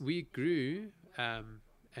 So we grew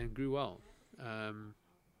and grew well,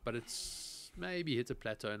 but it's maybe hit a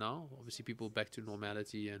plateau now. Obviously, people back to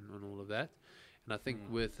normality and all of that. And I think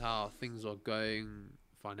with how things are going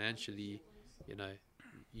financially,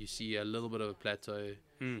 you see a little bit of a plateau.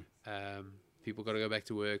 People got to go back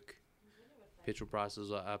to work. Petrol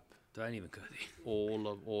prices are up. Don't even go there.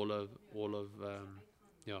 All of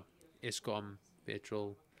Eskom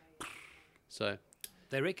petrol. So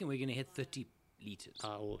They reckon we're going to hit 30 litres.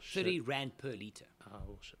 I will shit. 30 rand per litre. I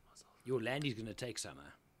will shit myself. Your land is going to take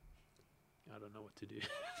summer. I don't know what to do.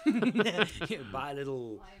 Buy a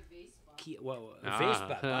little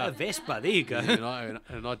Vespa. Buy a Vespa. There you go.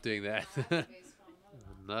 I'm not doing that.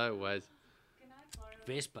 No ways.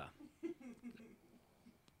 Vespa.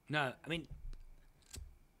 No, I mean,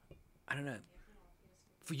 I don't know.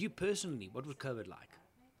 For you personally, what was COVID like?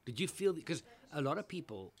 Did you feel, because a lot of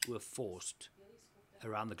people were forced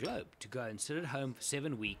around the globe to go and sit at home for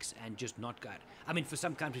 7 weeks and just not go out. I mean, for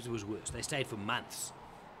some countries it was worse. They stayed for months.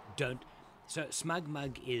 So Smug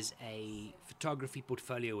Mug is a photography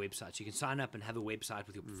portfolio website. So you can sign up and have a website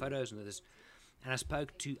with your photos and this. And I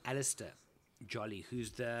spoke to Alistair Jolly,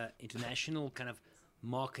 who's the international kind of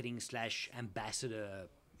marketing / ambassador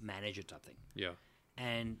manager type thing. Yeah.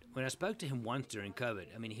 And when I spoke to him once during COVID,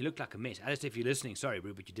 I mean, he looked like a mess. Alistair, if you're listening, sorry,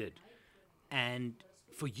 bro, but you did. And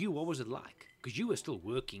for you, what was it like? Because you were still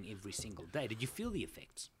working every single day. Did you feel the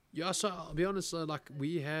effects? Yeah, so I'll be honest, like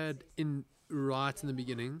we had right in the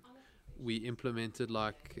beginning, we implemented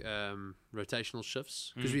like rotational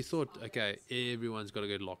shifts because we thought, okay, everyone's got to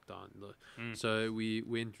go to lockdown. So we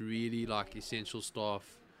went really like essential staff,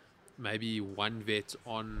 maybe one vet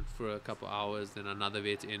on for a couple hours, then another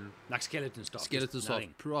vet in. Like skeleton staff. Skeleton just staff,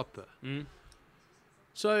 nothing. proper.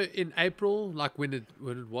 So in April, like when it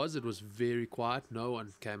was very quiet. No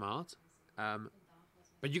one came out.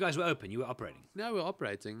 But you guys were open. You were operating. No, we're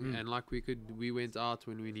operating, and like we went out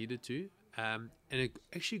when we needed to. And it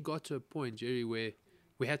actually got to a point, Gerry, where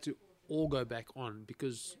we had to all go back on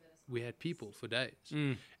because we had people for days.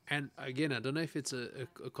 And again, I don't know if it's a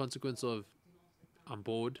consequence of I'm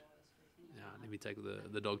bored. Let me take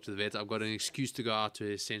the dog to the vet. I've got an excuse to go out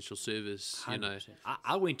to essential service. 100%.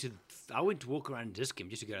 I went to walk around Discam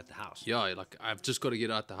just to get out the house. Yeah, like I've just got to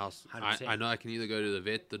get out the house. 100%. I know I can either go to the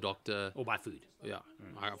vet, the doctor, Or buy food. Yeah,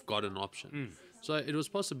 I've got an option. So it was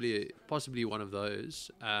possibly one of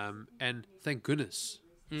those. And thank goodness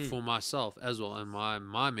for myself as well and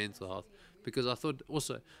my mental health, because I thought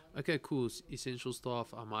also, okay, cool, essential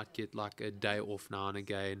staff, I might get like a day off now and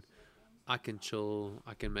again. I can chill.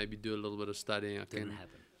 I can maybe do a little bit of studying. Didn't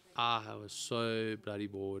happen. I was so bloody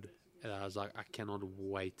bored, and I was like, I cannot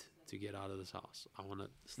wait to get out of this house. I want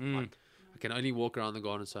to. Like, I can only walk around the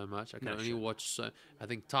garden so much. I can only watch so. I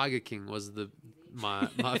think Tiger King was my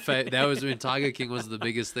that was when Tiger King was the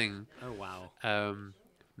biggest thing. Oh wow.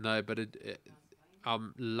 No, but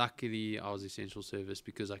luckily I was essential service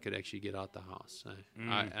because I could actually get out the house. So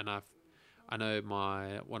I know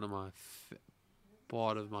one of my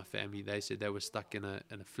part of my family, they said they were stuck in a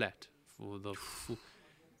flat for the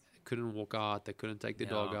couldn't walk out, they couldn't take the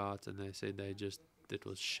dog out, and they said it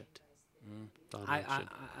was shit. I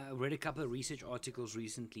read a couple of research articles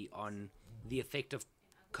recently on the effect of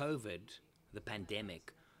COVID, the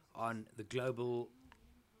pandemic, on the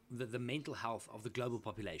mental health of the global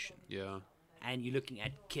population. Yeah. And you're looking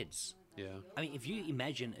at kids. Yeah. I mean, if you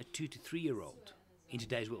imagine a 2 to 3 year old in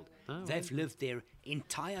today's world, they've lived their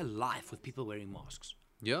entire life with people wearing masks.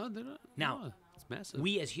 Yeah. Now, it's massive.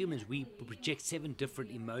 we as humans, we project 7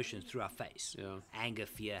 different emotions through our face. Yeah. Anger,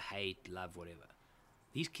 fear, hate, love, whatever.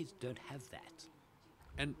 These kids don't have that.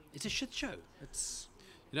 And it's a shit show. It's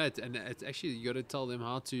it's actually, you got to tell them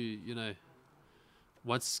how to,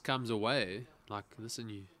 once it comes away, like,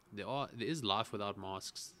 listen, there is life without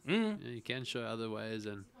masks. You can show other ways,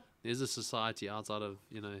 and there's a society outside of,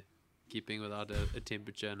 keeping without a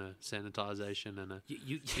temperature and a sanitization and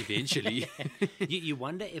eventually. You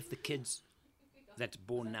wonder if the kids that's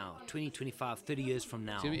born now, 20, 25, 30 years from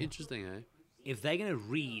now, it's going to be interesting, eh? If they're going to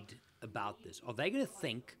read about this, are they going to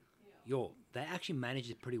think, they actually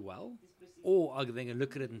managed it pretty well? Or are they going to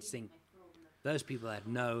look at it and think, those people had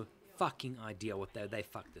no fucking idea what they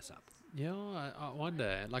fucked this up? Yeah, I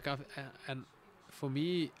wonder. Like, and for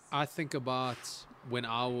me, I think about when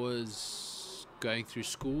I was going through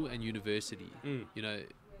school and university.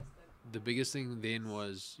 The biggest thing then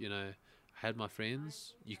was, I had my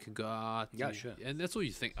friends. You can go out. Yeah, sure. And that's all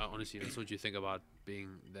you think. Honestly, that's what you think about being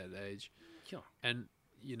that age. Yeah. And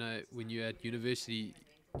when you're at university,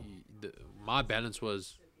 my balance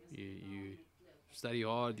was you study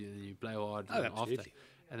hard and you play hard. Absolutely. After,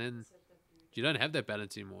 and then you don't have that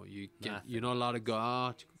balance anymore. You're not allowed to go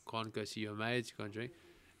out. You can't go see your mates. You can't drink.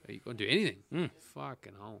 You can't do anything.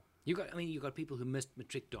 Fucking hell. You got people who missed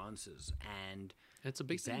matric dances and it's a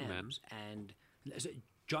big thing, man. And so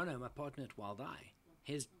Jono, my partner at Wild Eye,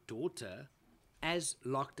 his daughter, as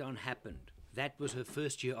lockdown happened, that was her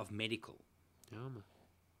first year of medical. Yeah, man.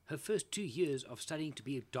 Her first 2 years of studying to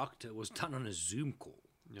be a doctor was done on a Zoom call.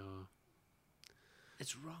 Yeah.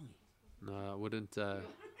 It's wrong. No, I wouldn't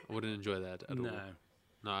enjoy that at all.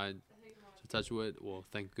 No, to touch wood, well,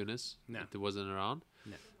 thank goodness that it wasn't around.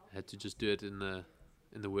 No. I had to just do it in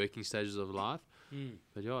the working stages of life.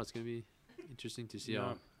 But yeah, it's going to be interesting to see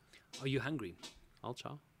how. Are you hungry? I'll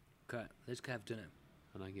chow. Okay, let's go have dinner.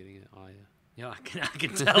 I'm not getting it. Yeah, I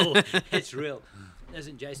can tell. It's real.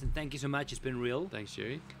 Listen, Jason, thank you so much. It's been real. Thanks,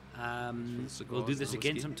 Gerry. We'll do this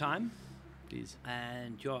again sometime. Please.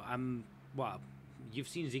 And you've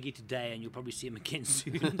seen Ziggy today, and you'll probably see him again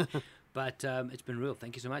soon. But it's been real.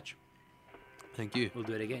 Thank you so much. Thank you. We'll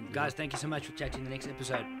do it again. Guys, thank you so much for chatting in the next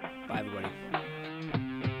episode. Bye, everybody.